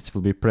 It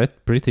will be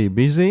pretty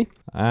busy.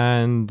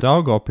 And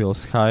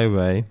Daugavpils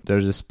highway,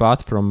 there's a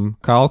spot from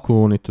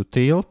Kalkūni to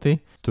Tilti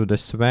to the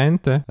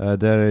Svente.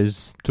 There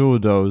is 2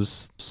 of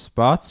those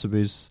spots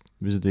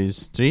with these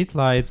street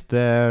lights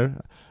there,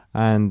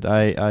 and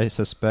I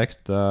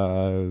suspect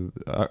also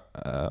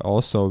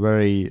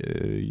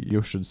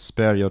you should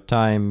spare your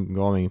time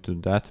going to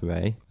that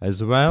way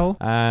as well.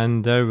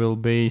 And there will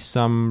be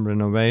some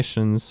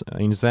renovations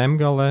in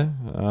Zemgale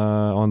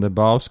on the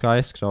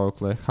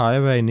Bauskaiskraukle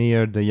highway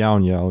near the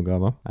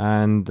Jaunjelgava.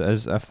 And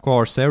as of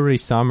course every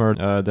summer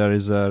there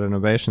is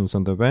renovations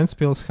on the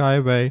Ventspils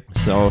highway,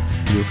 so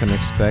you can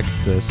expect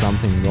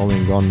something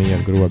going on near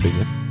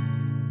Grobige.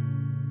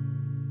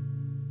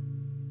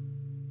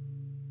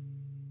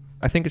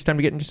 I think it's time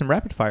to get into some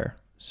rapid fire.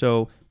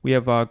 So we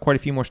have quite a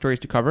few more stories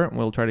to cover, and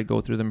we'll try to go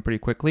through them pretty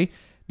quickly.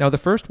 Now, the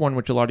first one,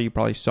 which a lot of you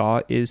probably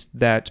saw, is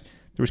that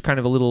there was kind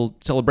of a little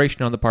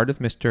celebration on the part of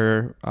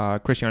Mr.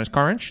 Krišjānis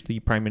Kariņš, the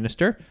Prime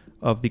Minister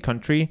of the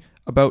country,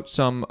 about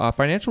some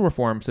financial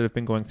reforms that have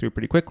been going through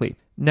pretty quickly.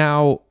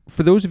 Now,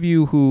 for those of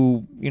you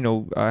who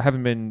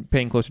haven't been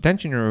paying close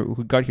attention or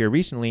who got here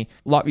recently,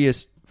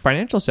 Latvia's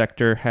financial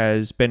sector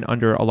has been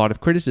under a lot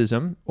of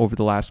criticism over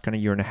the last kind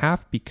of year and a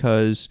half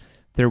because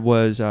there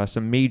was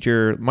some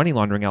major money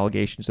laundering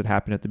allegations that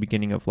happened at the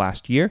beginning of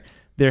last year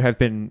there have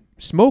been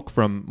smoke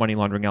from money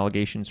laundering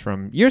allegations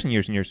from years and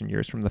years and years and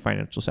years from the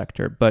financial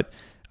sector, but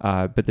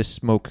this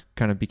smoke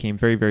kind of became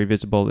very, very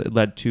visible. It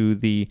led to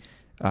the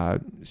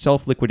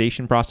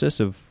self-liquidation process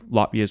of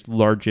Latvia's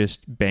largest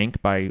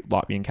bank by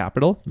Latvian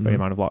capital, by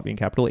amount of Latvian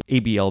capital,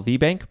 ABLV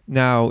Bank.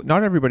 Now,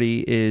 not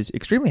everybody is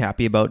extremely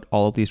happy about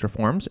all of these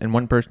reforms, and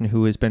one person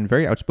who has been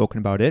very outspoken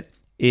about it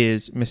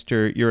is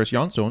Mr. Juris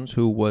Jansons,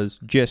 who was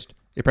just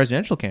a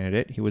presidential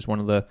candidate. He was one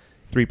of the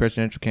 3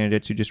 presidential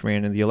candidates who just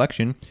ran in the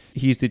election.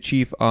 He's the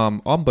chief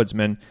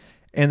ombudsman.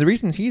 And the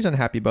reasons he's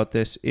unhappy about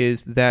this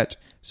is that,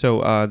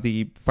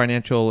 the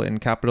Financial and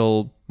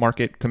Capital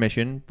Market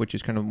Commission, which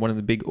is kind of one of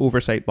the big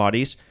oversight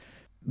bodies,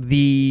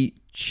 the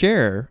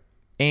chair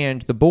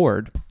and the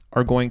board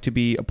are going to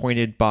be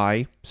appointed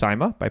by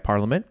Saeima, by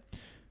Parliament,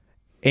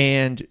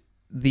 and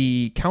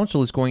the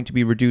council is going to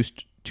be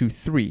reduced to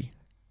 3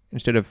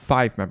 instead of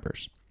 5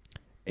 members.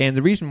 And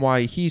the reason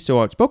why he's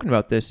so outspoken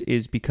about this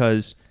is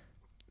because,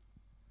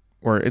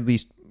 or at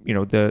least,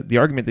 the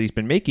argument that he's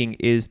been making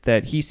is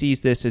that he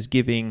sees this as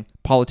giving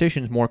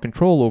politicians more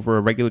control over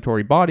a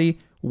regulatory body,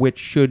 which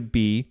should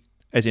be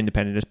as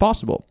independent as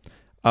possible.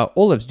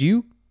 Olafs, do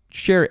you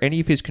share any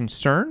of his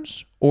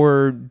concerns,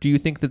 or do you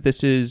think that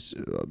this is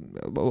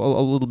a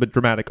little bit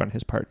dramatic on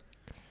his part?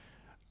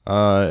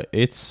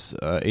 It's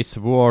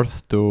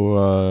worth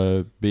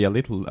to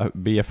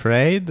be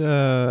afraid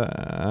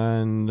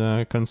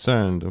and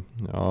concerned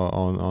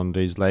on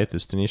these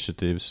latest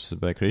initiatives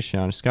by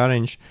Krišjānis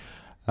Kariņš,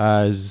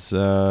 as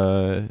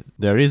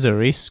there is a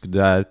risk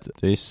that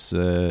this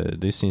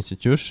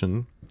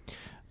institution,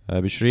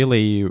 which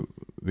really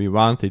we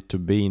want it to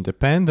be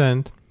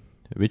independent,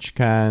 which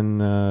can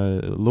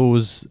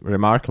lose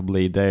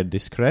remarkably their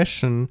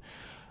discretion.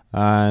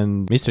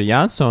 And Mr.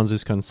 Jansons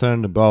is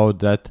concerned about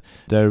that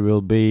there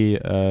will be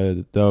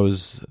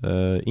those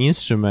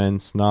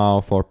instruments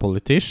now for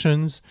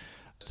politicians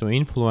to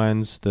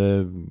influence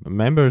the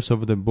members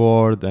of the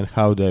board and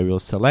how they will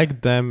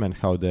select them and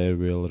how they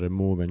will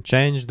remove and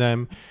change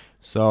them.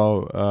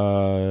 So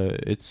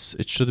it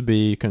should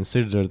be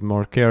considered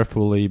more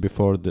carefully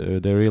before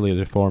the really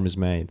reform is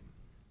made.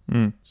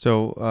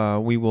 So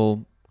we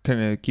will kind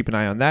of keep an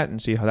eye on that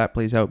and see how that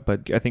plays out.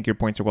 But I think your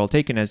points are well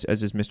taken, as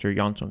is Mr.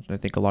 Jansons, and I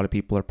think a lot of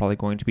people are probably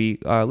going to be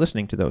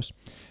listening to those.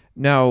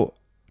 Now,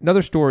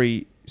 another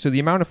story. So the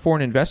amount of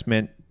foreign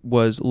investment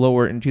was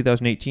lower in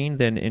 2018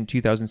 than in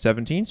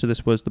 2017. So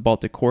this was the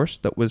Baltic Horse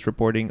that was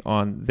reporting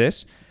on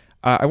this.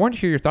 I want to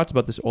hear your thoughts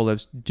about this,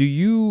 Olafs. Do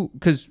you,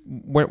 because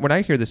when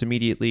I hear this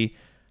immediately,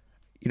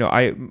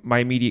 my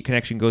immediate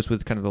connection goes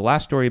with kind of the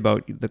last story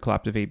about the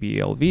collapse of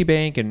ABLV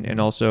Bank and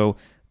also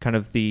kind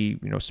of the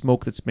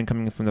smoke that's been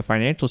coming from the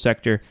financial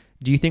sector.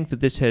 Do you think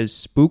that this has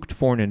spooked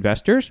foreign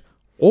investors,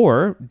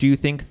 or do you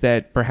think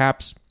that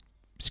perhaps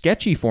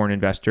sketchy foreign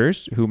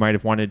investors who might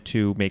have wanted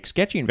to make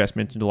sketchy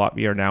investments into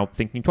Latvia are now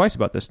thinking twice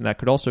about this, and that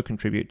could also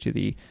contribute to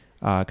the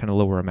kind of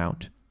lower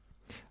amount?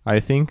 I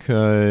think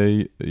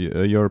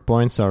your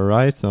points are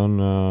right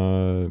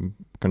on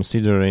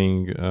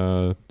considering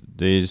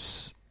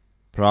these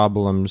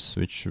problems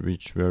which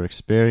were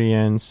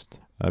experienced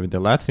with the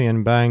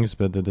Latvian banks,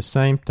 but at the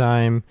same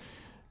time,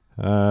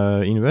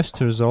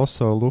 investors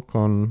also look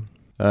on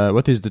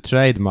what is the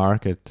trade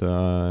market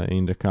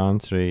in the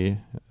country,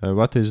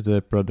 what is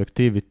the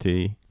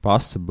productivity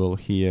possible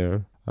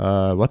here,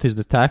 what is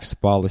the tax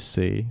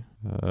policy,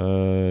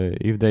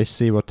 if they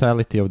see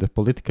volatility of the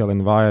political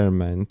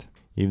environment,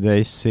 if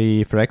they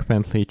see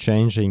frequently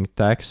changing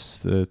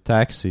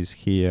taxes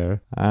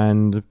here,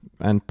 and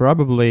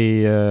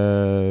probably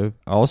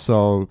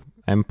also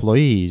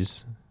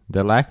employees,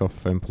 the lack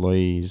of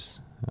employees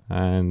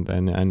and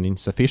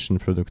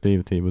insufficient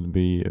productivity would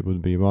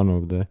be one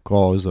of the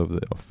cause of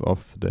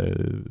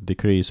the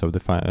decrease of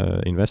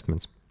the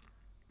investments.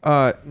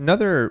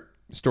 Another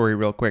story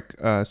real quick.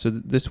 So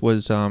this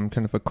was kind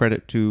of a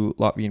credit to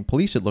Latvian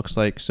police, it looks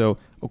like. So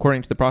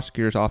according to the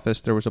prosecutor's office,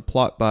 there was a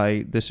plot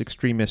by this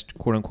extremist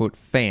quote-unquote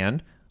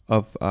fan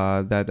of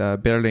that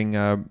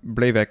Berling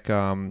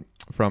Breivik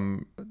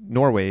from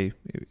Norway,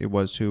 it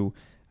was, who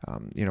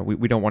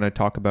we don't want to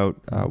talk about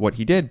what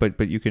he did,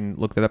 but you can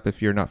look that up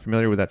if you're not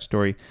familiar with that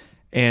story.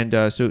 And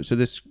so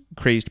this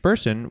crazed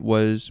person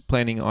was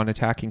planning on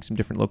attacking some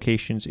different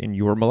locations in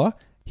Jurmala.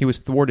 He was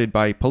thwarted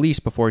by police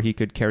before he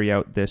could carry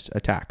out this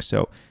attack.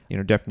 So,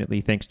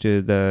 definitely thanks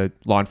to the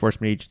law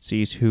enforcement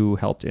agencies who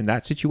helped in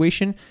that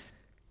situation.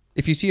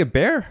 If you see a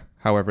bear,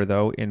 however,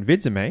 though, in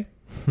Vidzeme,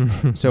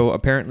 so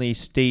apparently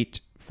state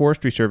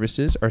forestry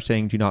services are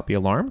saying do not be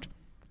alarmed,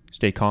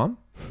 stay calm,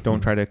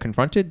 don't try to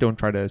confront it, don't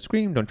try to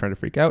scream, don't try to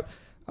freak out.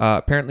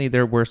 Apparently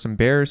there were some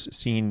bears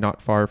seen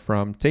not far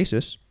from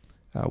Cēsis,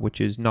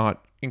 which is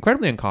not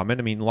incredibly uncommon.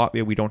 I mean,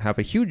 Latvia, we don't have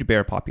a huge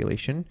bear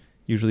population.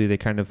 Usually they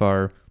kind of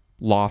are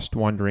lost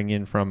wandering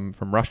in from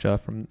Russia,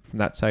 from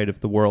that side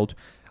of the world.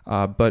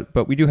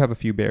 But we do have a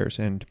few bears,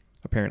 and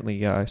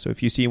apparently, so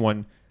if you see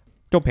one,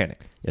 don't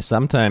panic. Yeah,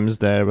 sometimes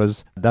there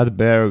was that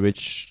bear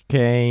which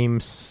came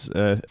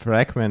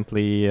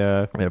frequently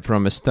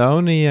from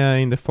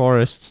Estonia in the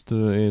forests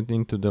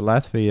into the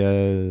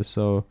Latvia.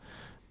 So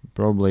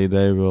probably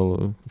they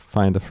will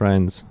find the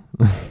friends.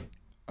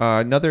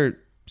 Another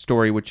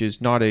story, which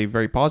is not a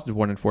very positive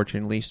one,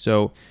 unfortunately.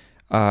 So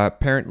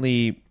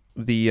apparently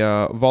the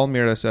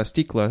Valmiera's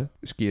Stikla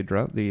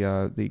Skiedra,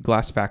 the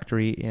glass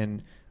factory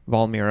in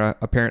Valmiera,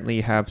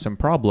 apparently have some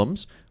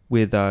problems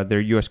with their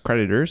U.S.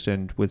 creditors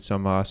and with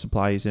some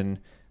supplies in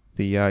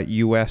the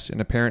U.S.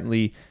 And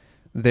apparently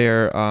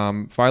they're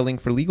filing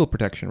for legal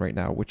protection right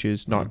now, which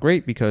is not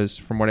great because,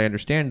 from what I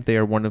understand, they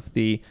are one of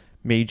the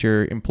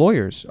major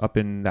employers up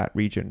in that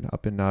region,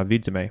 up in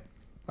Vidzeme.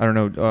 I don't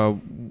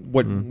know.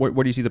 What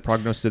do you see the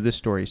prognosis of this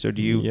story? So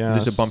is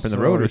this a bump in the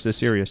road, or is this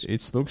serious?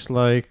 It looks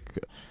like,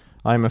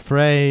 I'm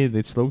afraid,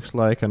 it looks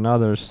like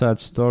another sad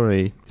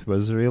story. It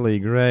was really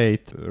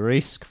great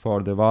risk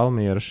for the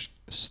Valmiera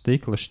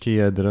Stikla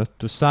Šķiedra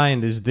to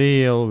sign this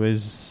deal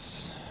with.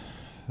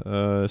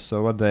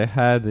 So what they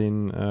had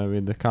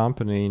with the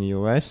company in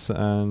US,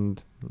 and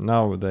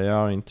now they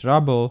are in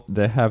trouble.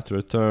 They have to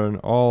return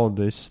all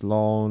this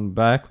loan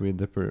back with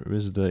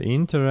the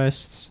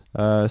interests.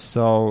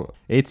 So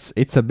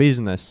it's a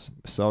business.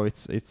 So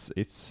it's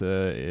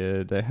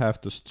they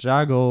have to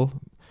struggle,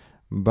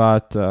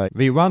 but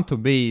we want to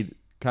be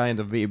kind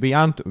of we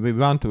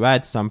want to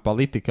add some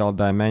political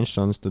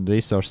dimensions to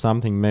this or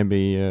something,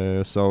 maybe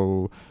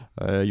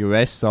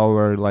US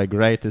our like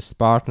greatest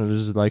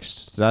partners, like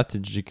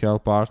strategical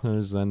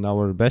partners and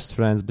our best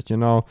friends, but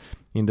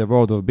in the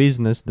world of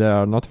business they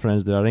are not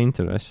friends, they are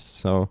interests.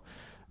 So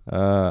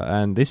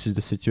and this is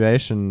the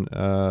situation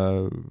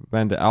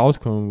when the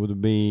outcome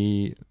would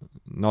be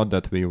not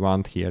that we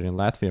want here in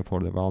Latvia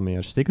for the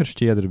Valmiera Stikla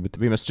Šķiedra, but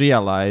we must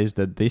realize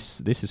that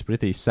this is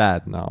pretty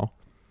sad now.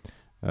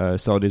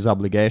 So these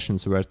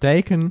obligations were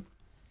taken,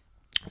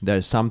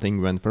 there's something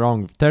went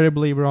wrong,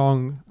 terribly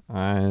wrong,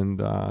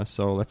 and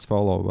so let's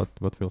follow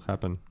what will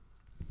happen.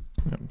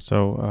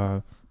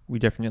 So we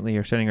definitely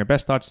are sending our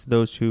best thoughts to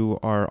those who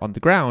are on the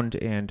ground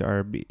and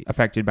are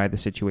affected by the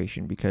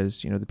situation,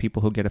 because the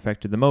people who get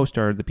affected the most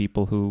are the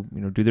people who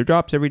do their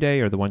jobs every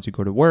day, or the ones who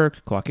go to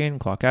work, clock in,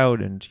 clock out,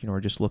 and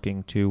are just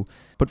looking to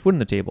put food on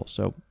the table.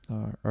 So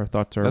our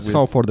thoughts are. Let's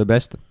hope for the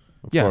best.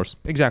 Of course.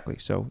 Exactly.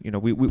 So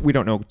we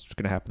don't know what's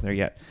going to happen there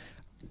yet.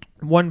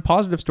 One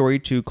positive story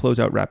to close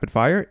out Rapid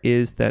Fire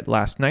is that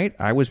last night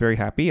I was very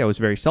happy. I was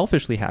very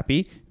selfishly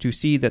happy to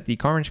see that the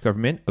Karinš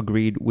government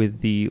agreed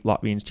with the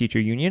Latvian teacher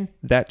union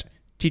that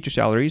teacher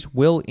salaries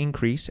will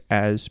increase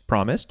as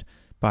promised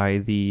by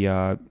the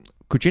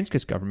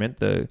Kučinskas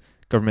government, the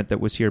government that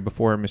was here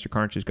before Mr.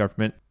 Karinš's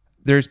government.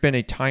 There's been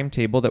a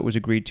timetable that was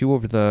agreed to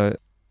over the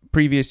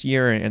previous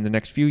year and the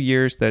next few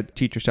years that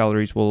teacher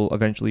salaries will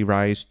eventually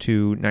rise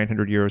to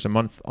 900 euros a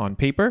month on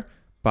paper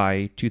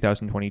by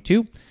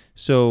 2022.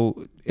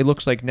 So it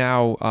looks like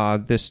now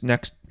this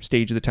next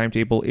stage of the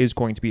timetable is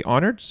going to be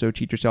honored. So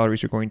teacher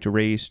salaries are going to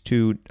raise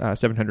to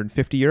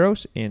 750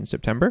 euros on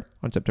September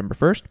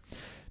 1st.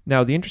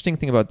 Now, the interesting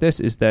thing about this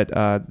is that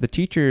the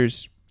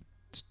teachers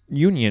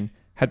union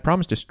had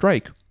promised to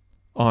strike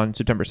on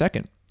September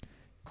 2nd,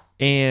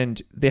 and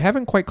they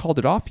haven't quite called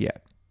it off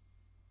yet,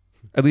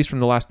 at least from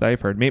the last that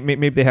I've heard.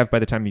 Maybe they have by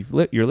the time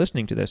you're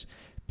listening to this,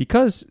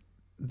 because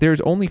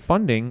there's only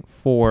funding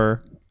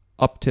for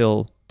up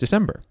till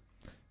December.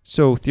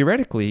 So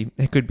theoretically,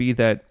 it could be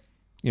that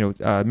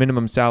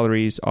minimum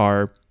salaries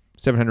are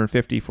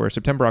 750 for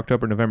September,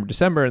 October, November,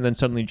 December, and then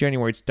suddenly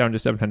January it's down to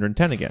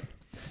 710 again.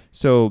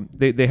 So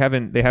they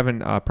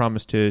haven't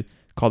promised to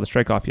call the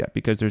strike off yet,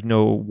 because there's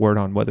no word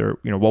on whether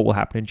what will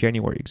happen in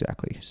January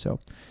exactly.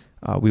 So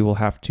we will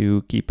have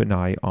to keep an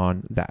eye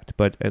on that.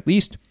 But at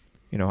least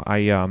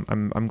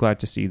I'm glad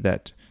to see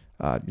that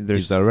there's.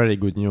 These are really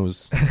good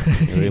news,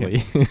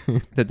 really.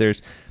 that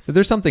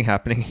there's something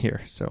happening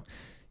here. So.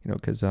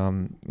 Because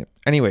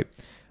anyway,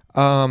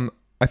 I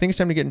think it's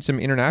time to get into some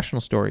international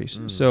stories.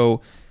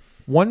 So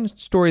one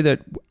story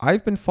that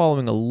I've been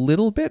following a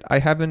little bit, I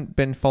haven't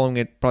been following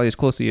it probably as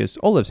closely as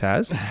Oliv's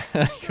has.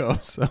 I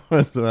hope so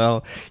as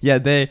well. Yeah,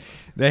 they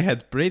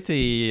had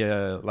pretty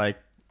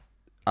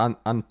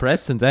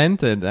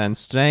unprecedented and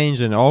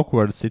strange and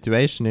awkward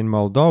situation in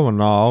Moldova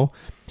now.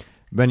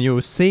 When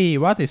you see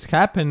what is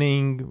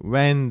happening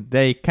when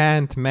they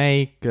can't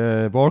make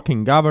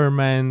working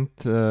government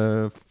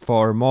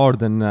for more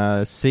than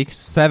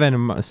 6-7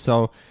 months,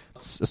 so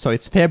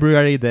it's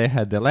February, they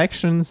had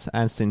elections,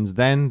 and since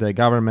then the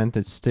government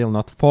is still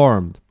not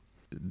formed.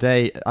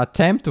 They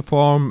attempt to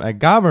form a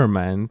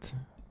government,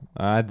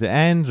 at the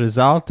end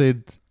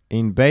resulted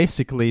in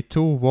basically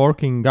 2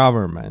 working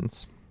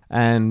governments.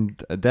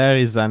 And there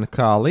is a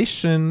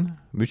coalition,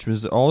 which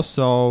was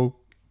also,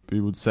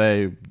 we would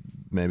say,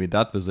 maybe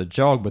that was a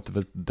joke, but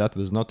that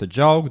was not a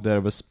joke. There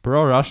was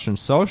pro-Russian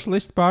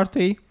Socialist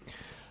Party,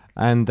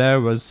 and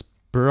there was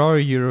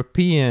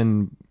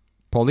pro-European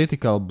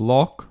political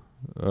bloc,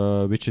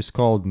 which is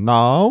called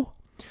NOW,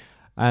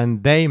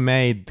 and they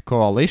made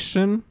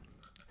coalition.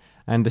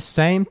 And at the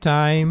same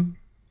time,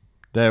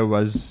 there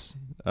was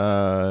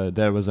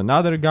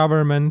another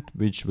government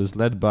which was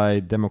led by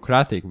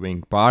Democratic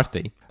Wing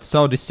Party.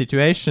 So the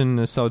situation,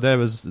 there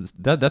was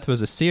that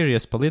was a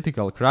serious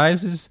political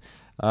crisis.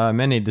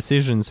 Many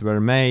decisions were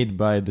made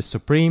by the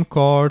Supreme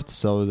Court,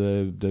 so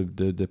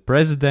the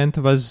president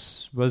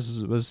was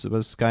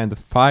kind of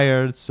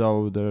fired.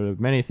 So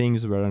many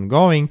things were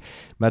ongoing,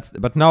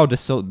 but now there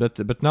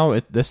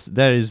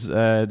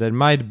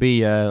might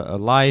be a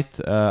light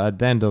at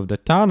the end of the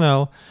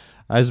tunnel,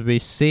 as we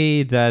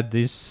see that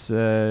this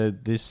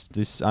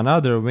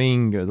another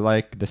wing,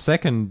 like the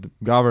second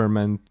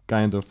government,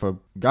 kind of a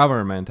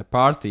government, a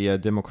party, a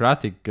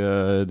democratic,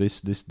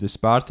 this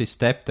party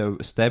stepped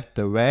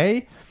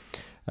away.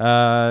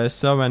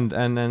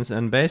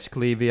 And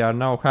basically we are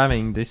now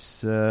having this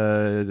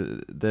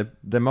the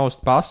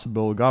most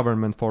possible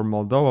government for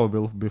Moldova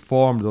will be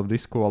formed of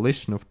this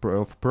coalition of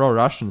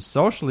pro-Russian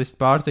Socialist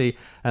Party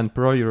and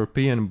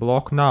pro-European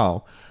bloc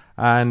now.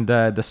 And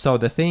so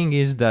the thing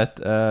is that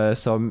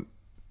so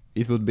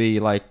it would be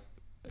like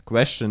a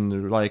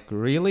question, like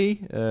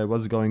really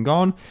what's going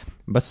on.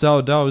 But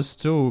so those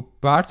two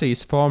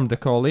parties formed a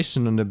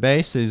coalition on the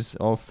basis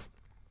of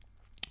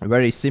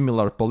very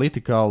similar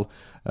political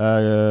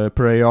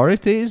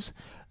priorities,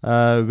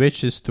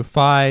 which is to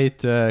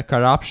fight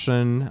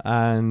corruption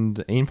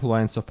and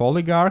influence of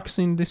oligarchs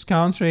in this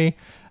country.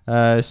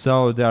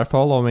 So they are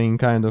following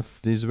kind of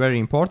these very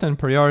important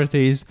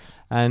priorities.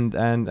 And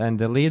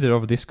the leader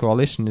of this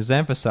coalition is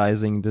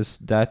emphasizing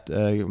that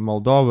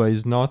Moldova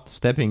is not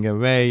stepping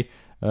away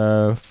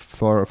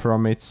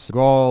from its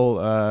goal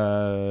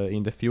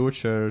in the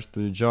future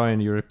to join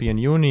European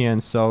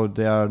Union. So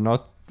they are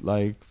not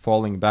like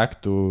falling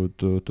back to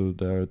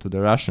the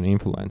Russian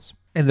influence.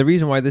 And the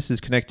reason why this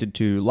is connected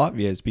to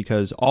Latvia is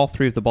because all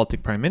three of the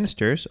Baltic prime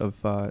ministers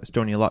of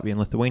Estonia, Latvia, and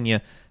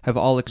Lithuania have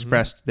all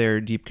expressed their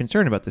deep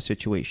concern about the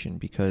situation,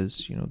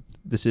 because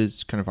this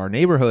is kind of our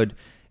neighborhood.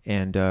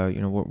 And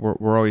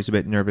we're always a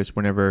bit nervous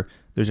whenever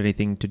there's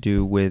anything to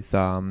do with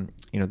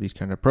these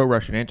kind of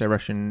pro-Russian,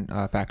 anti-Russian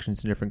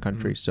factions in different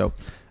countries. So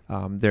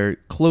they're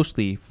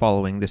closely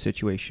following the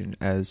situation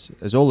as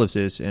Olaf's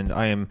is, and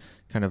I am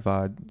kind of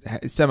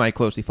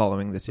semi-closely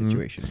following the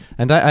situation.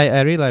 And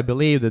I really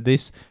believe that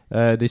this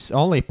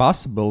only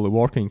possible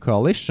working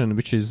coalition,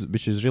 which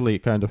is really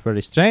kind of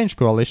very strange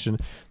coalition.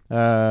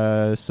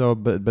 But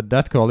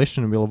that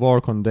coalition will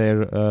work on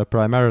their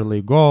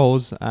primarily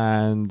goals,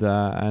 and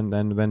when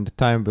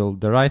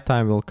the right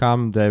time will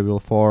come, they will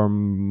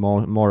form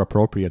more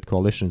appropriate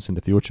coalitions in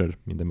the future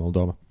in the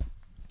Moldova.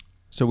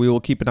 So we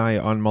will keep an eye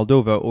on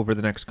Moldova over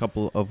the next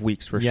couple of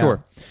weeks for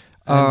sure.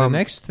 And the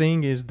next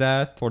thing is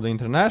that for the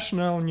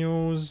international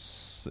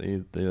news,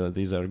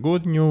 these are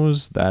good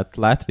news that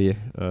Latvia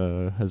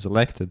has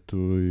elected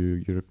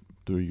to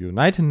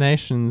United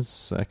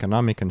Nations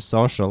Economic and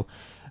Social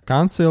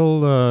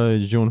Council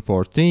June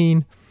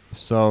 14.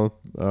 So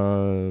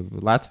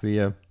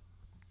Latvia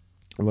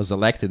was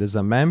elected as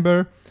a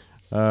member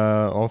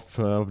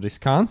of this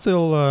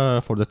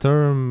council for the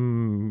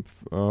term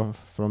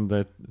from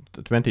the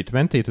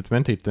 2020 to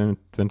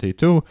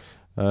 2022.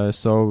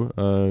 So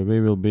we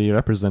will be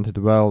represented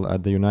well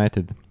at the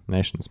United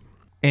Nations.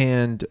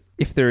 And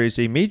if there is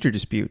a major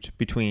dispute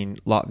between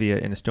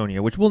Latvia and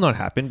Estonia, which will not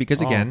happen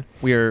because again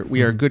we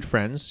are good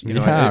friends,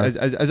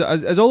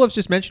 as Olaf's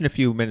just mentioned a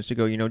few minutes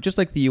ago, just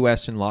like the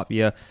US and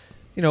Latvia,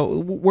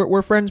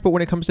 we're friends, but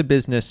when it comes to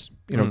business,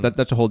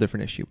 that's a whole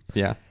different issue.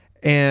 Yeah.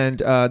 And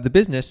the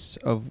business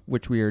of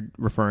which we are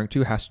referring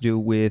to has to do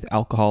with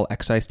alcohol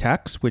excise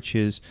tax, which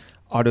is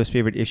Otto's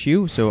favorite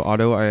issue. So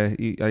Otto, I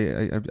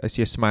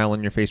see a smile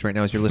on your face right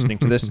now as you're listening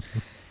to this.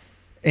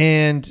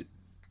 And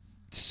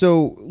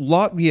so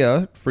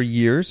Latvia for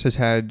years has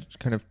had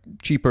kind of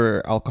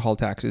cheaper alcohol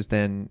taxes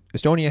than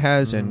Estonia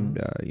has. And,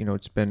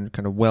 it's been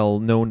kind of well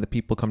known that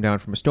people come down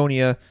from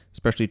Estonia,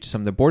 especially to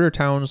some of the border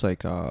towns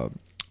like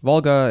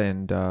Valga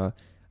and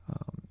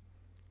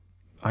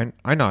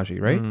Ainaži,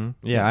 right?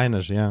 Yeah,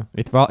 Ainaži, yeah.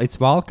 It's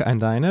Valka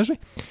and Ainaži.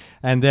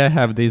 And they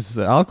have these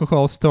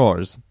alcohol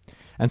stores.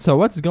 And so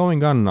what's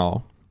going on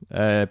now?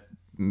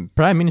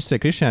 Prime Minister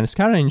Krišjānis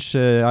Kariņš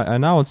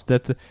announced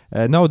that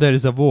now there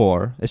is a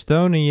war.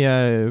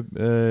 Estonia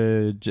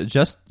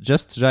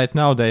just right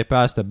now they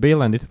passed a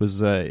bill and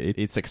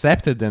it's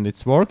accepted and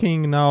it's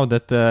working now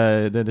that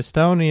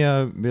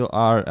Estonia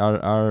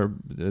are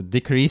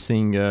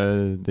decreasing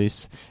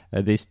this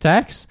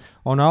tax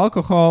on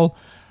alcohol.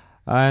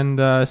 And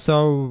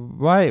so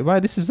why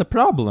this is a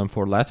problem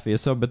for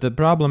Latvia? But the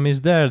problem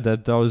is there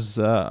that those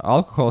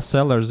alcohol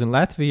sellers in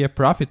Latvia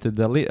profited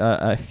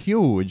a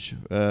huge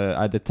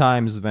at the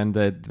times when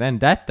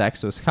that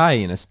tax was high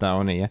in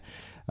Estonia.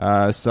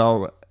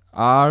 So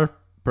our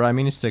Prime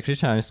Minister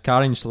Krišjānis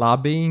Kariņš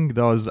lobbying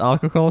those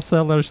alcohol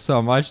sellers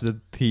so much that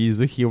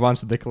he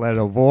wants to declare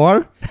a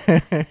war.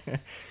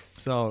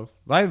 So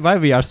why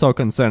we are so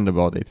concerned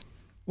about it?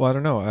 Well, I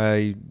don't know.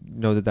 I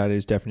know that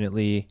is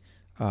definitely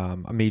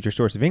a major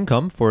source of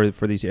income for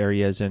these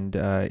areas, and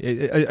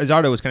as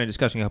Otto was kind of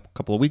discussing a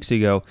couple of weeks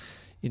ago,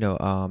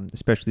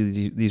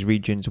 especially these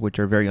regions which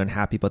are very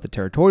unhappy about the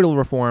territorial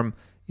reform,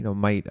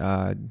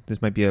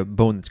 this might be a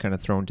bone that's kind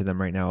of thrown to them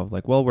right now of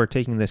like, well, we're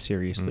taking this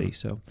seriously,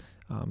 so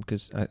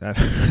because I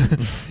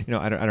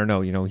don't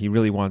know, he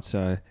really wants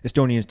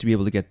Estonians to be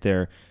able to get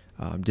their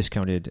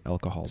discounted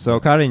alcohol. So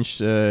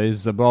Karinj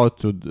is about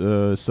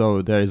to.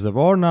 So there is a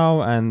war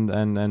now,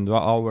 and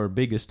our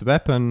biggest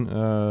weapon,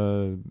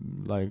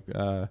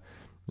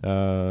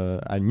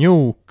 a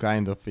new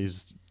kind of,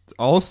 is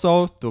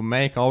also to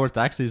make our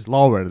taxes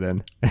lower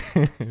than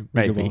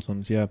maybe.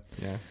 Balsams, yeah.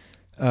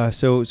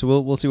 So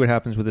we'll see what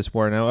happens with this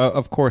war. Now,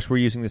 of course, we're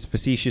using this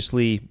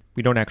facetiously.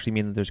 We don't actually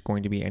mean that there's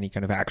going to be any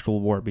kind of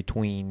actual war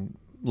between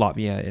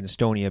Latvia and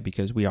Estonia,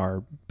 because we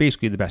are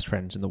basically the best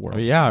friends in the world.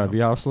 We are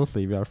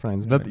absolutely, we are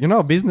friends. But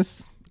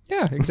business.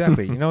 Yeah,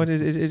 exactly.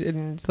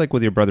 It's like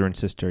with your brother and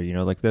sister.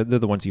 Like they're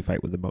the ones you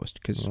fight with the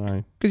most because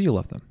you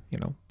love them.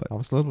 But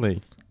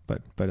absolutely.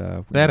 But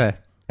better.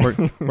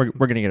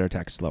 we're gonna get our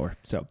taxes lower.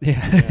 So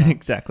yeah.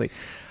 Exactly.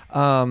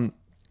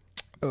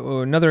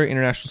 Another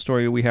international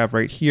story we have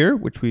right here,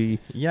 which we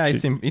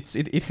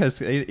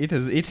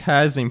it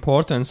has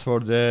importance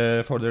for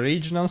the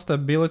regional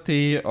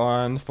stability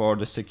and for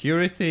the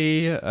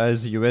security,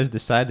 as US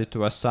decided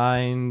to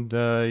assign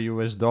the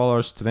US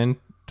dollars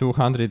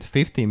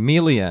 $250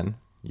 million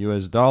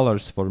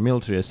for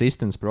military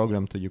assistance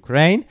program to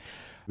Ukraine,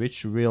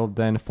 which will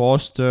then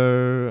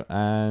foster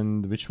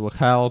and which will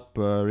help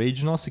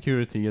regional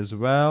security as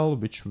well,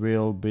 which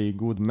will be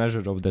good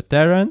measure of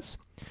deterrence.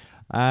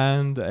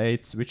 And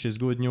which is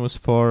good news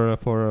for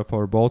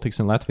Baltics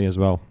and Latvia as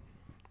well.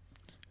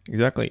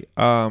 Exactly.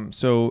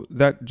 So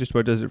that just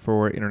about does it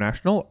for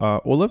international.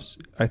 Olafs,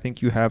 I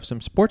think you have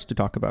some sports to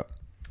talk about.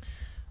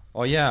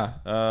 Oh yeah,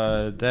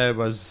 there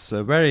was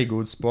very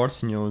good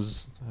sports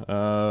news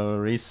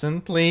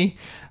recently.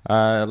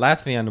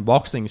 Latvian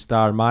boxing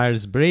star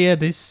Mairis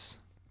Briedis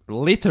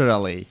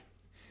literally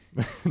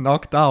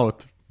knocked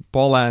out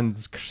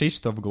Poland's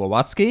Krzysztof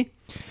Głowacki.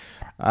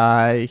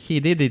 He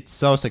did it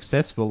so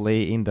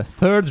successfully in the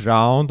third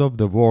round of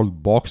the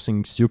World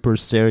Boxing Super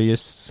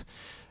Series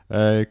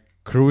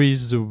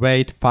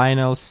Cruiserweight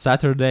Finals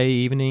Saturday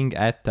evening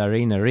at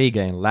Arena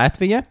Riga in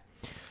Latvia.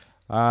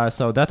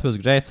 So that was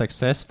great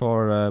success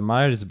for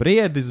Mairis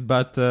Briedis,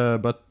 but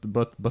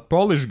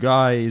Polish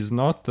guy is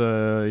not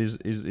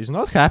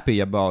happy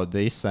about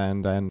this,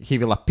 and he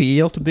will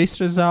appeal to this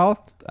result,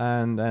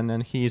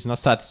 and he is not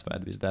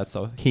satisfied with that.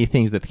 So he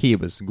thinks that he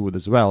was good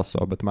as well.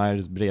 So, but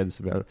Mairis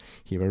Briedis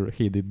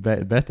he did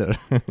better.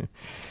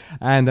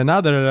 And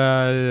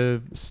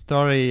another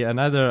story,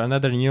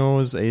 another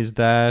news is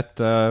that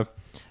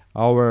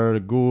our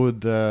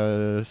good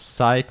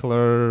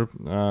cycler.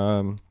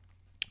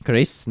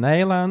 Chris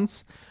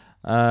Neylands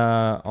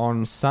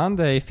on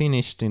Sunday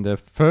finished in the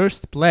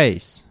first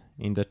place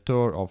in the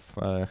Tour of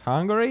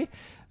Hungary,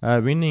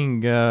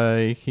 winning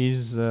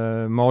his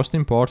most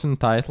important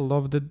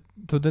title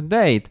to the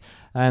date.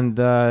 And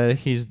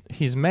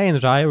his main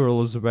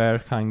rivals were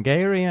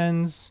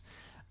Hungarians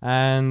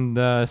and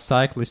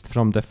cyclists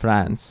from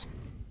France.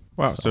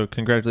 Wow! So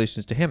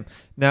congratulations to him.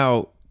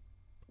 Now,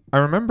 I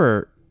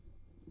remember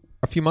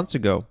a few months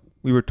ago,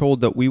 we were told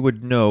that we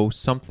would know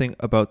something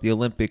about the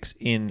Olympics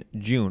in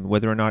June,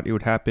 whether or not it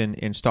would happen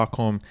in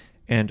Stockholm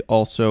and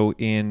also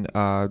in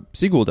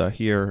Sigulda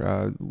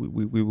here.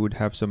 We would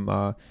have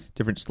some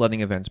different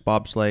sledding events,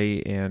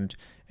 bobsleigh and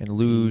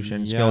luge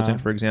and skeleton,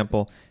 for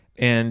example.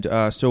 And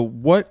so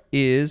what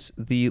is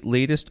the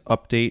latest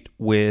update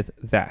with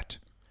that?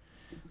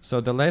 So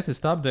the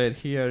latest update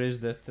here is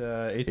that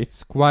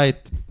it's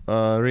quite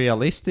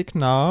realistic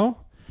now,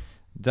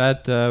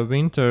 that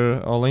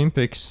Winter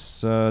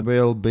Olympics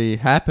will be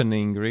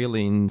happening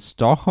really in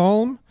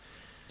Stockholm.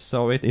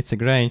 So it's a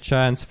great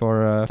chance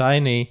for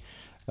tiny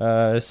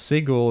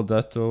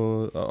Sigulda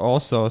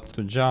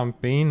to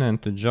jump in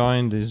and to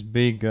join this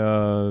big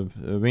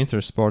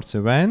winter sports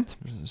event.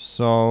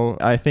 So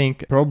I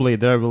think probably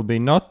there will be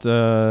not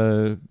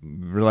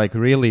like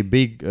really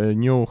big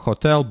new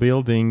hotel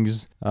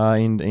buildings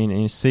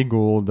in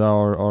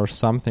Sigulda or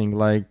something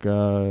like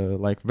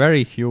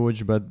very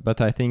huge, but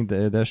I think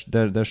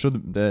there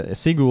should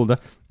Sigulda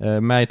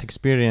might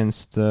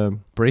experience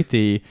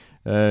pretty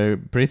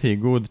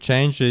good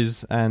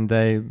changes, and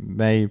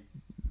they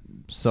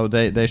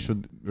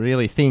should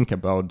really think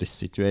about this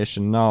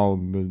situation now,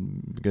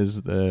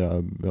 because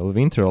the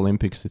Winter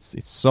Olympics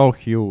it's so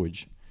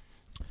huge.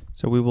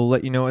 So we will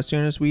let you know as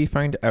soon as we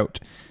find out.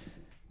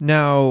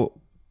 Now,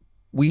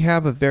 we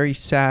have a very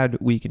sad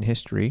week in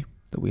history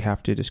that we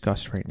have to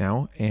discuss right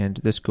now, and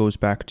this goes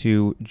back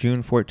to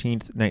June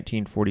 14th,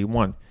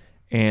 1941.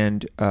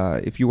 And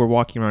if you were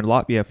walking around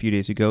Latvia a few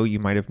days ago, you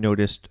might have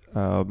noticed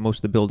most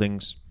of the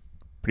buildings,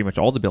 pretty much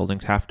all the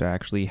buildings, have to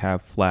actually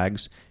have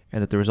flags,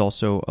 and that there was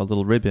also a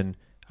little ribbon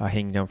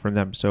hanging down from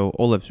them. So,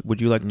 Olaf,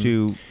 would you like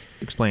to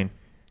explain?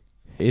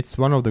 It's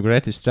one of the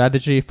greatest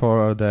strategy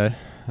for the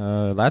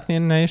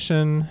Latvian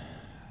nation,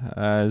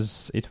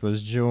 as it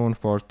was June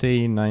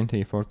 14,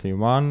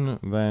 1941,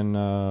 when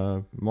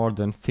more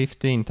than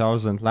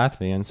 15,000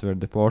 Latvians were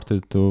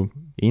deported to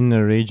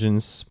inner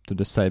regions, to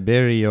the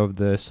Siberia of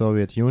the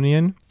Soviet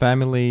Union.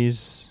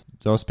 Families,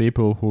 those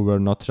people who were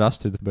not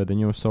trusted by the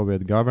new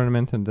Soviet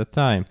government at the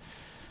time.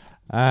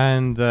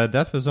 And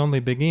that was only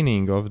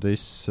beginning of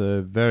this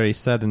very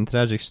sad and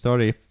tragic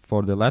story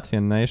for the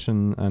Latvian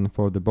nation and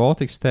for the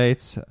Baltic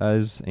states,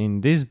 as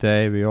in this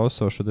day we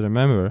also should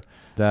remember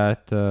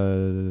that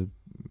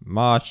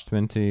March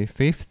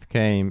 25th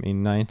came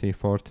in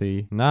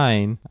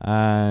 1949,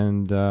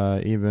 and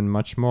even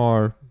much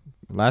more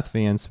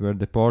Latvians were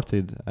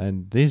deported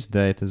at this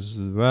date as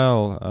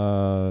well.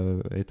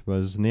 It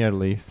was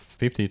nearly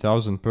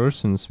 50,000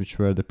 persons which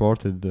were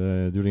deported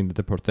during the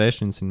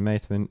deportations in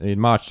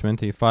March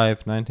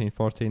 25,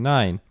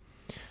 1949.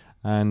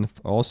 And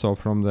also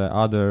from the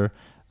other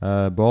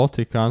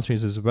Baltic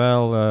countries as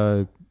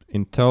well.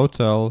 In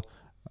total,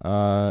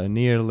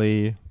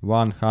 nearly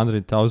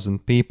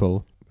 100,000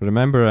 people.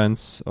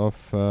 Remembrance of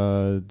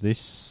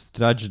this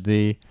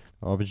tragedy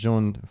of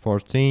June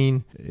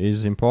 14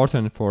 is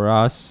important for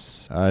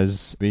us,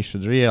 as we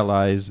should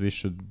realize we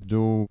should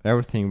do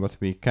everything what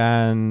we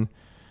can.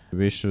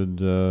 We should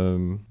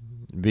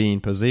be in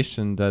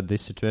position that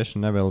this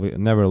situation never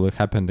will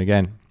happen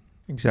again.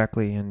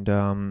 Exactly, and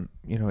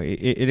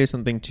it is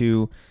something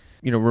to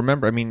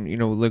remember. I mean,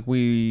 like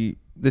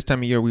this time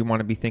of year we want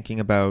to be thinking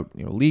about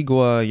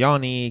Ligua,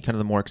 Yanni, kind of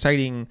the more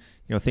exciting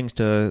things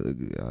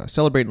to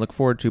celebrate and look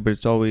forward to. But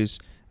it's always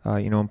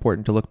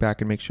important to look back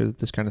and make sure that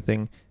this kind of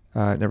thing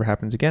never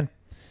happens again.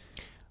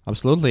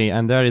 Absolutely,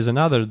 and there is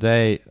another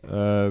day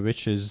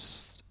which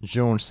is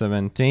June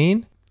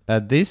 17.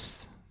 At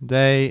this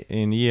day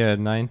in year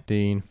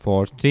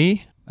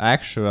 1940,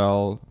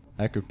 actual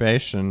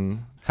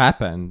occupation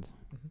happened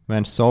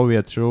when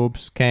Soviet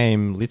troops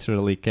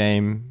literally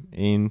came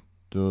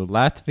into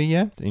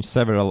Latvia. In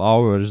several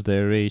hours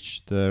they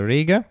reached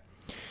Riga,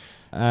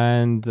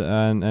 and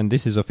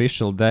this is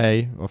official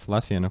day of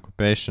Latvian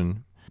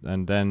occupation.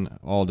 And then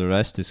all the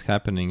rest is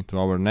happening to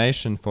our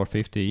nation for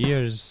 50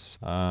 years,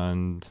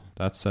 and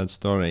that's a sad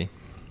story.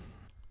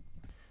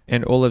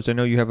 And Olivs, I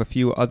know you have a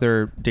few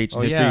other dates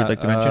in history you'd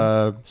like to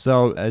mention.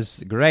 So,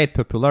 as great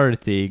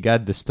popularity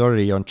got the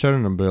story on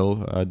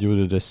Chernobyl due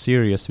to the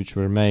series which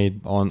were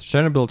made on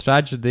Chernobyl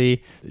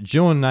tragedy,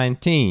 June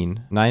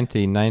 19,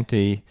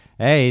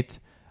 1998,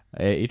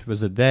 it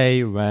was a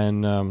day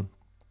when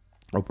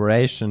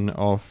operation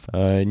of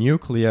a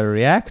nuclear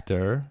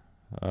reactor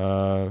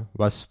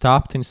was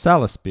stopped in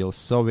Salaspils.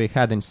 So we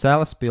had in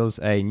Salaspils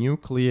a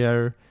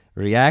nuclear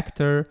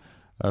reactor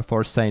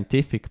for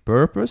scientific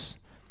purpose,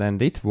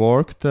 and it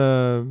worked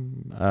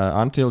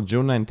until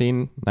June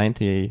 19,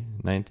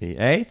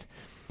 1998.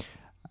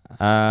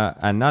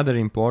 Another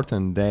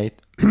important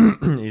date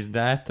is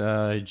that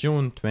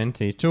June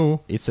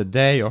 22, it's a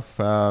day of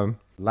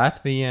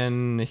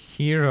Latvian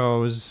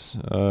heroes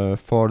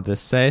for the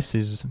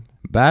Cēsis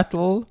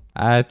battle.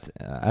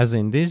 As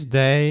in this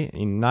day,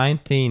 in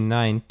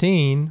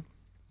 1919,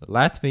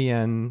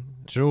 Latvian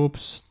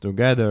troops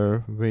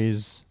together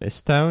with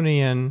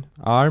Estonian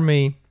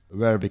army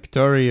were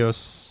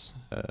victorious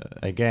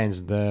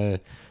against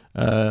the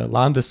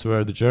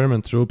Landeswehr, the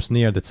German troops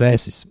near the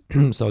Cēsis.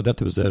 So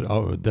that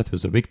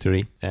was a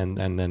victory, and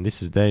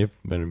this is the day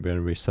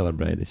when we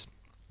celebrate this.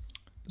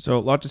 So a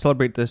lot to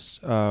celebrate this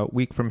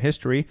week from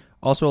history.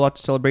 Also a lot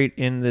to celebrate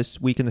in this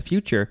week in the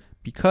future,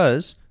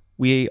 because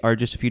we are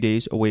just a few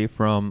days away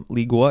from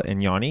Ligua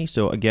and Yanni.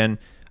 So again,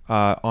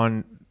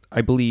 on,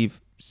 I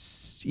believe,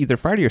 either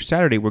Friday or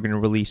Saturday, we're going to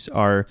release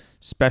our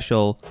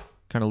special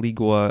kind of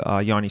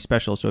Ligua Yanni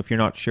special. So if you're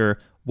not sure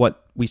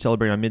what we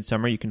celebrate on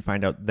Midsummer, you can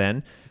find out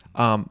then.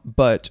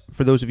 But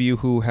for those of you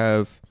who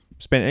have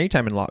spent any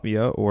time in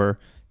Latvia or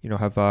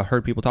have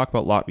heard people talk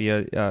about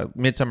Latvia,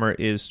 Midsummer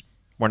is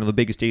one of the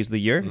biggest days of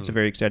the year. It's a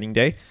very exciting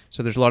day.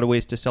 So there's a lot of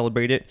ways to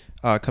celebrate it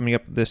coming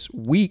up this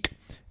week.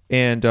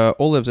 And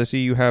Olivs, I see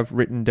you have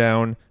written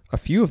down a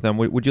few of them.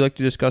 Would you like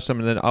to discuss some?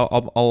 And then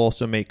I'll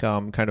also make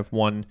kind of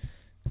one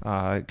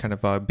kind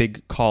of a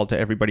big call to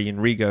everybody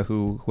in Riga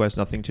who has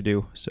nothing to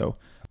do. So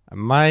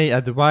my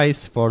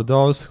advice for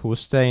those who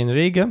stay in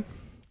Riga,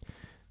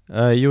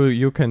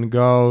 you can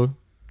go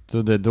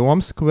to the Dome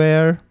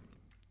Square.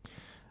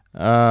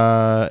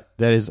 There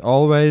is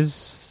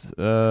always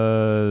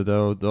so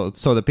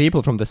the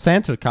people from the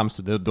center comes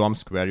to the Dome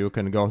Square. You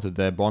can go to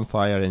the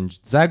bonfire in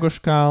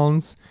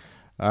Zagoškalns.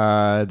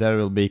 There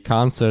will be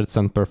concerts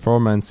and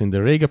performance in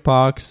the Riga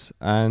parks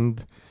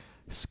and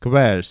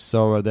squares,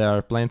 so there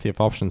are plenty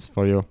of options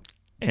for you.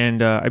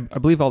 And I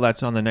believe all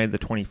that's on the night of the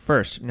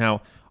 21st.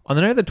 Now, on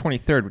the night of the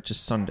 23rd, which is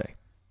Sunday,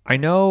 I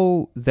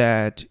know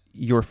that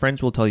your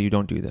friends will tell you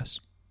don't do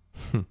this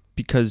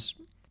because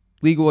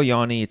Ligua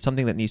Yanni, it's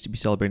something that needs to be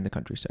celebrated in the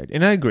countryside.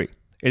 And I agree.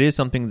 It is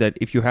something that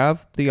if you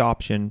have the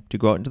option to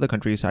go out into the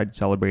countryside and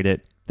celebrate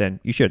it, then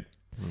you should.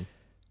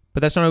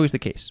 But that's not always the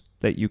case,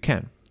 that you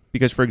can.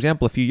 Because, for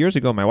example, a few years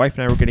ago, my wife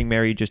and I were getting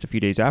married just a few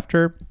days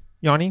after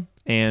Yanni,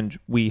 and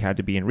we had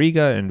to be in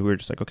Riga, and we were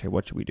just like, okay,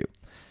 what should we do?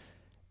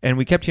 And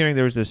we kept hearing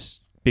there was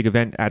this big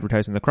event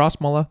advertising the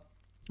Crossmala.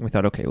 And we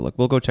thought, okay, look,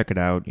 we'll go check it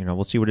out.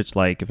 We'll see what it's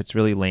like. If it's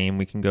really lame,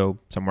 we can go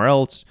somewhere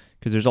else.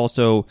 Because there's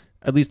also,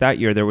 at least that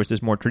year, there was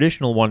this more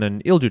traditional one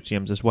in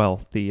Iljuciums as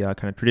well, the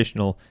kind of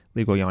traditional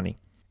Ligua Yanni.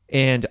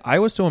 And I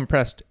was so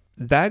impressed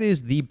that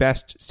is the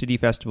best city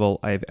festival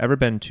I've ever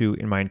been to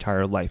in my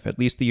entire life, at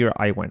least the year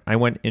I went. I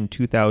went in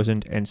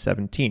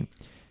 2017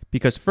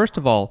 because, first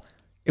of all,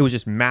 it was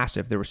just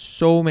massive. There were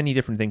so many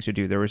different things to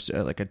do. There was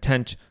like a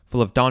tent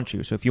full of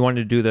danchu. So if you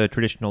wanted to do the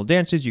traditional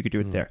dances, you could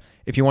do it there.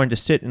 If you wanted to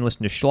sit and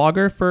listen to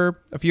Schlager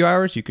for a few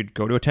hours, you could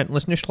go to a tent and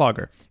listen to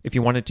Schlager. If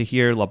you wanted to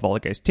hear La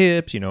Volga's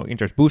Tips,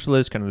 Inters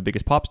Buselas, kind of the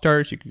biggest pop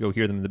stars, you could go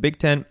hear them in the big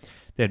tent.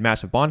 They had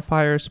massive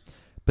bonfires.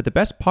 But the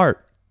best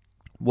part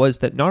was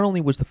that not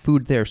only was the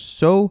food there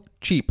so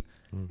cheap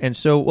and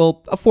so,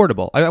 well,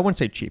 affordable. I wouldn't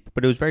say cheap,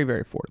 but it was very,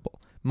 very affordable.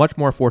 Much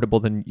more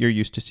affordable than you're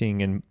used to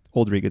seeing in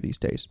Old Riga these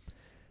days.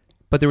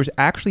 But there was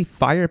actually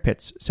fire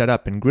pits set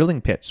up and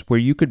grilling pits where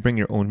you could bring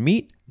your own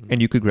meat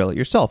and you could grill it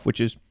yourself, which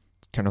is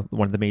kind of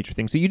one of the major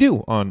things that you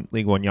do on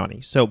Ligua and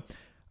Yanni. So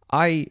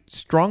I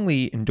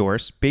strongly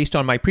endorse, based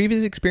on my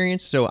previous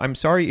experience. So I'm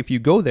sorry if you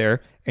go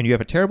there and you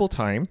have a terrible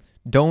time.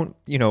 Don't,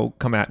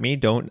 come at me.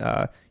 Don't,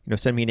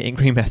 send me an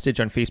angry message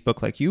on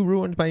Facebook like, you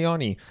ruined my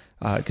Yanni.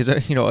 Because,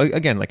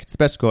 again, like it's the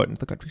best to go out into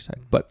the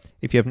countryside. But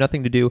if you have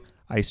nothing to do,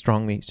 I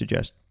strongly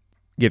suggest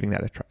giving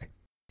that a try.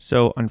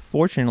 So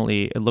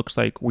unfortunately, it looks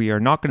like we are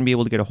not going to be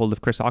able to get a hold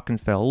of Chris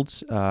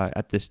Ockenfelds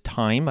at this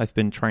time. I've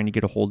been trying to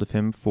get a hold of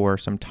him for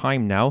some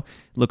time now.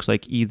 It looks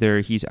like either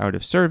he's out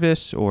of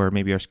service or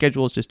maybe our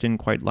schedules just didn't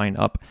quite line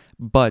up.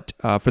 But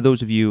for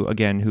those of you,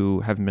 again,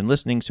 who haven't been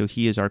listening, so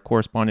he is our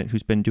correspondent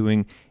who's been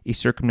doing a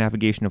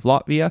circumnavigation of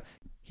Latvia.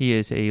 He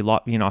is a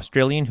Latvian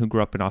Australian who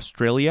grew up in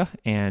Australia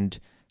and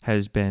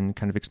has been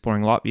kind of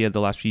exploring Latvia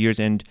the last few years.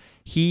 And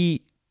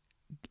he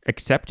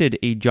accepted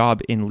a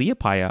job in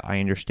Liepaja, I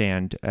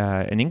understand,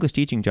 an English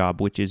teaching job,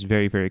 which is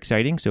very, very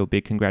exciting. So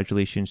big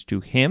congratulations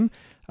to him.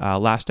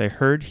 Last I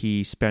heard,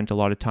 he spent a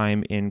lot of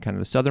time in kind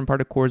of the southern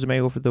part of Kurzeme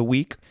over the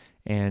week,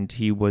 and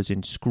he was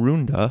in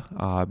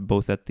Skrunda,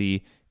 both at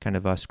the kind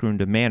of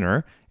Skrunda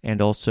Manor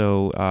and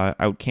also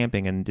out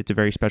camping. And it's a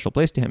very special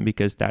place to him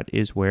because that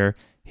is where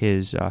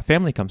his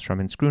family comes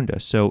from in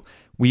Skrunda. So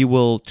we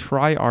will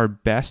try our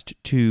best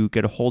to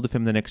get a hold of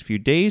him the next few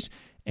days.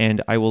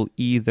 And I will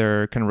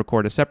either kind of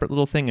record a separate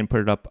little thing and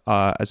put it up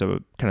as a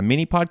kind of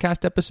mini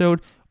podcast episode,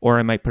 or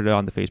I might put it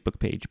on the Facebook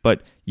page.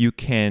 But you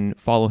can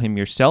follow him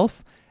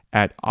yourself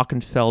at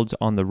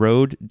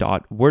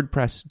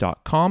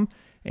ockenfeldsontheroad.wordpress.com.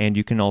 And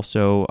you can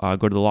also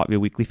go to the Latvia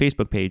Weekly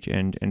Facebook page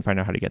and find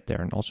out how to get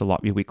there, and also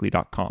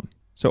latviaweekly.com.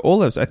 So,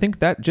 Olivs, I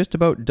think that just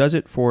about does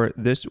it for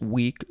this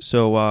week.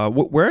 So,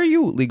 where are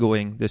you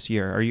going this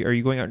year? Are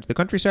you going out into the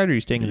countryside, or are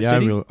you staying in the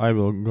city? Yeah, I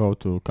will go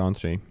to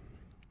country.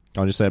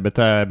 I'll just say, but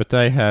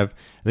I have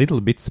a little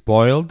bit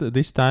spoiled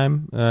this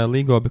time,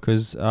 Ligo,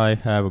 because I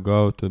have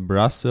go to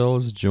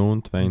Brussels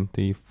June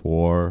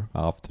 24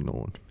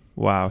 afternoon.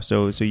 Wow!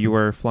 So you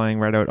were flying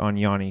right out on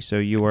Yanni. So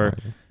you're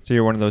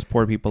one of those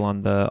poor people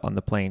on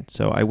the plane.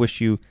 So I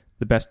wish you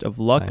the best of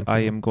luck. I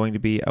am going to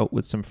be out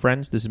with some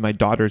friends. This is my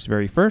daughter's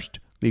very first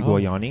Ligo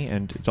Yanni,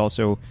 and it's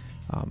also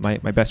my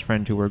best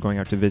friend who we're going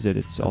out to visit.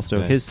 It's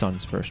also his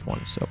son's first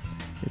one. So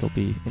it'll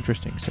be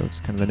interesting. So it's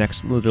kind of the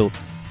next little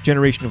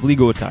generation of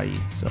Ligotai.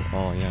 So,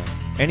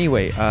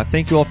 anyway,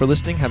 thank you all for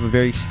listening. Have a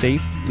very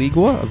safe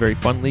Ligua, a very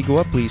fun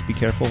Ligua. Please be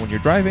careful when you're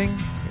driving.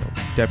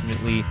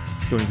 Definitely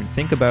don't even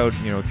think about,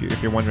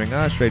 if you're wondering,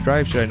 should I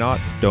drive, should I not?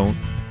 Don't.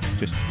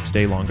 Just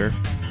stay longer.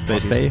 Stay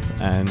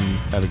safe and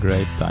have a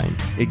great time.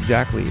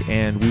 Exactly.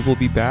 And we will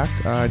be back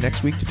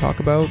next week to talk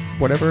about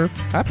whatever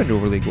happened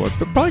over Ligua. It's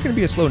probably going to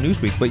be a slow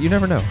news week, but you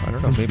never know. I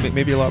don't know.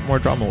 Maybe a lot more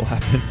drama will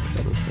happen.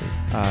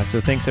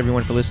 So thanks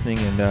everyone for listening,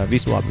 and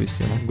Visa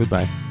Latvijas.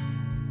 Goodbye.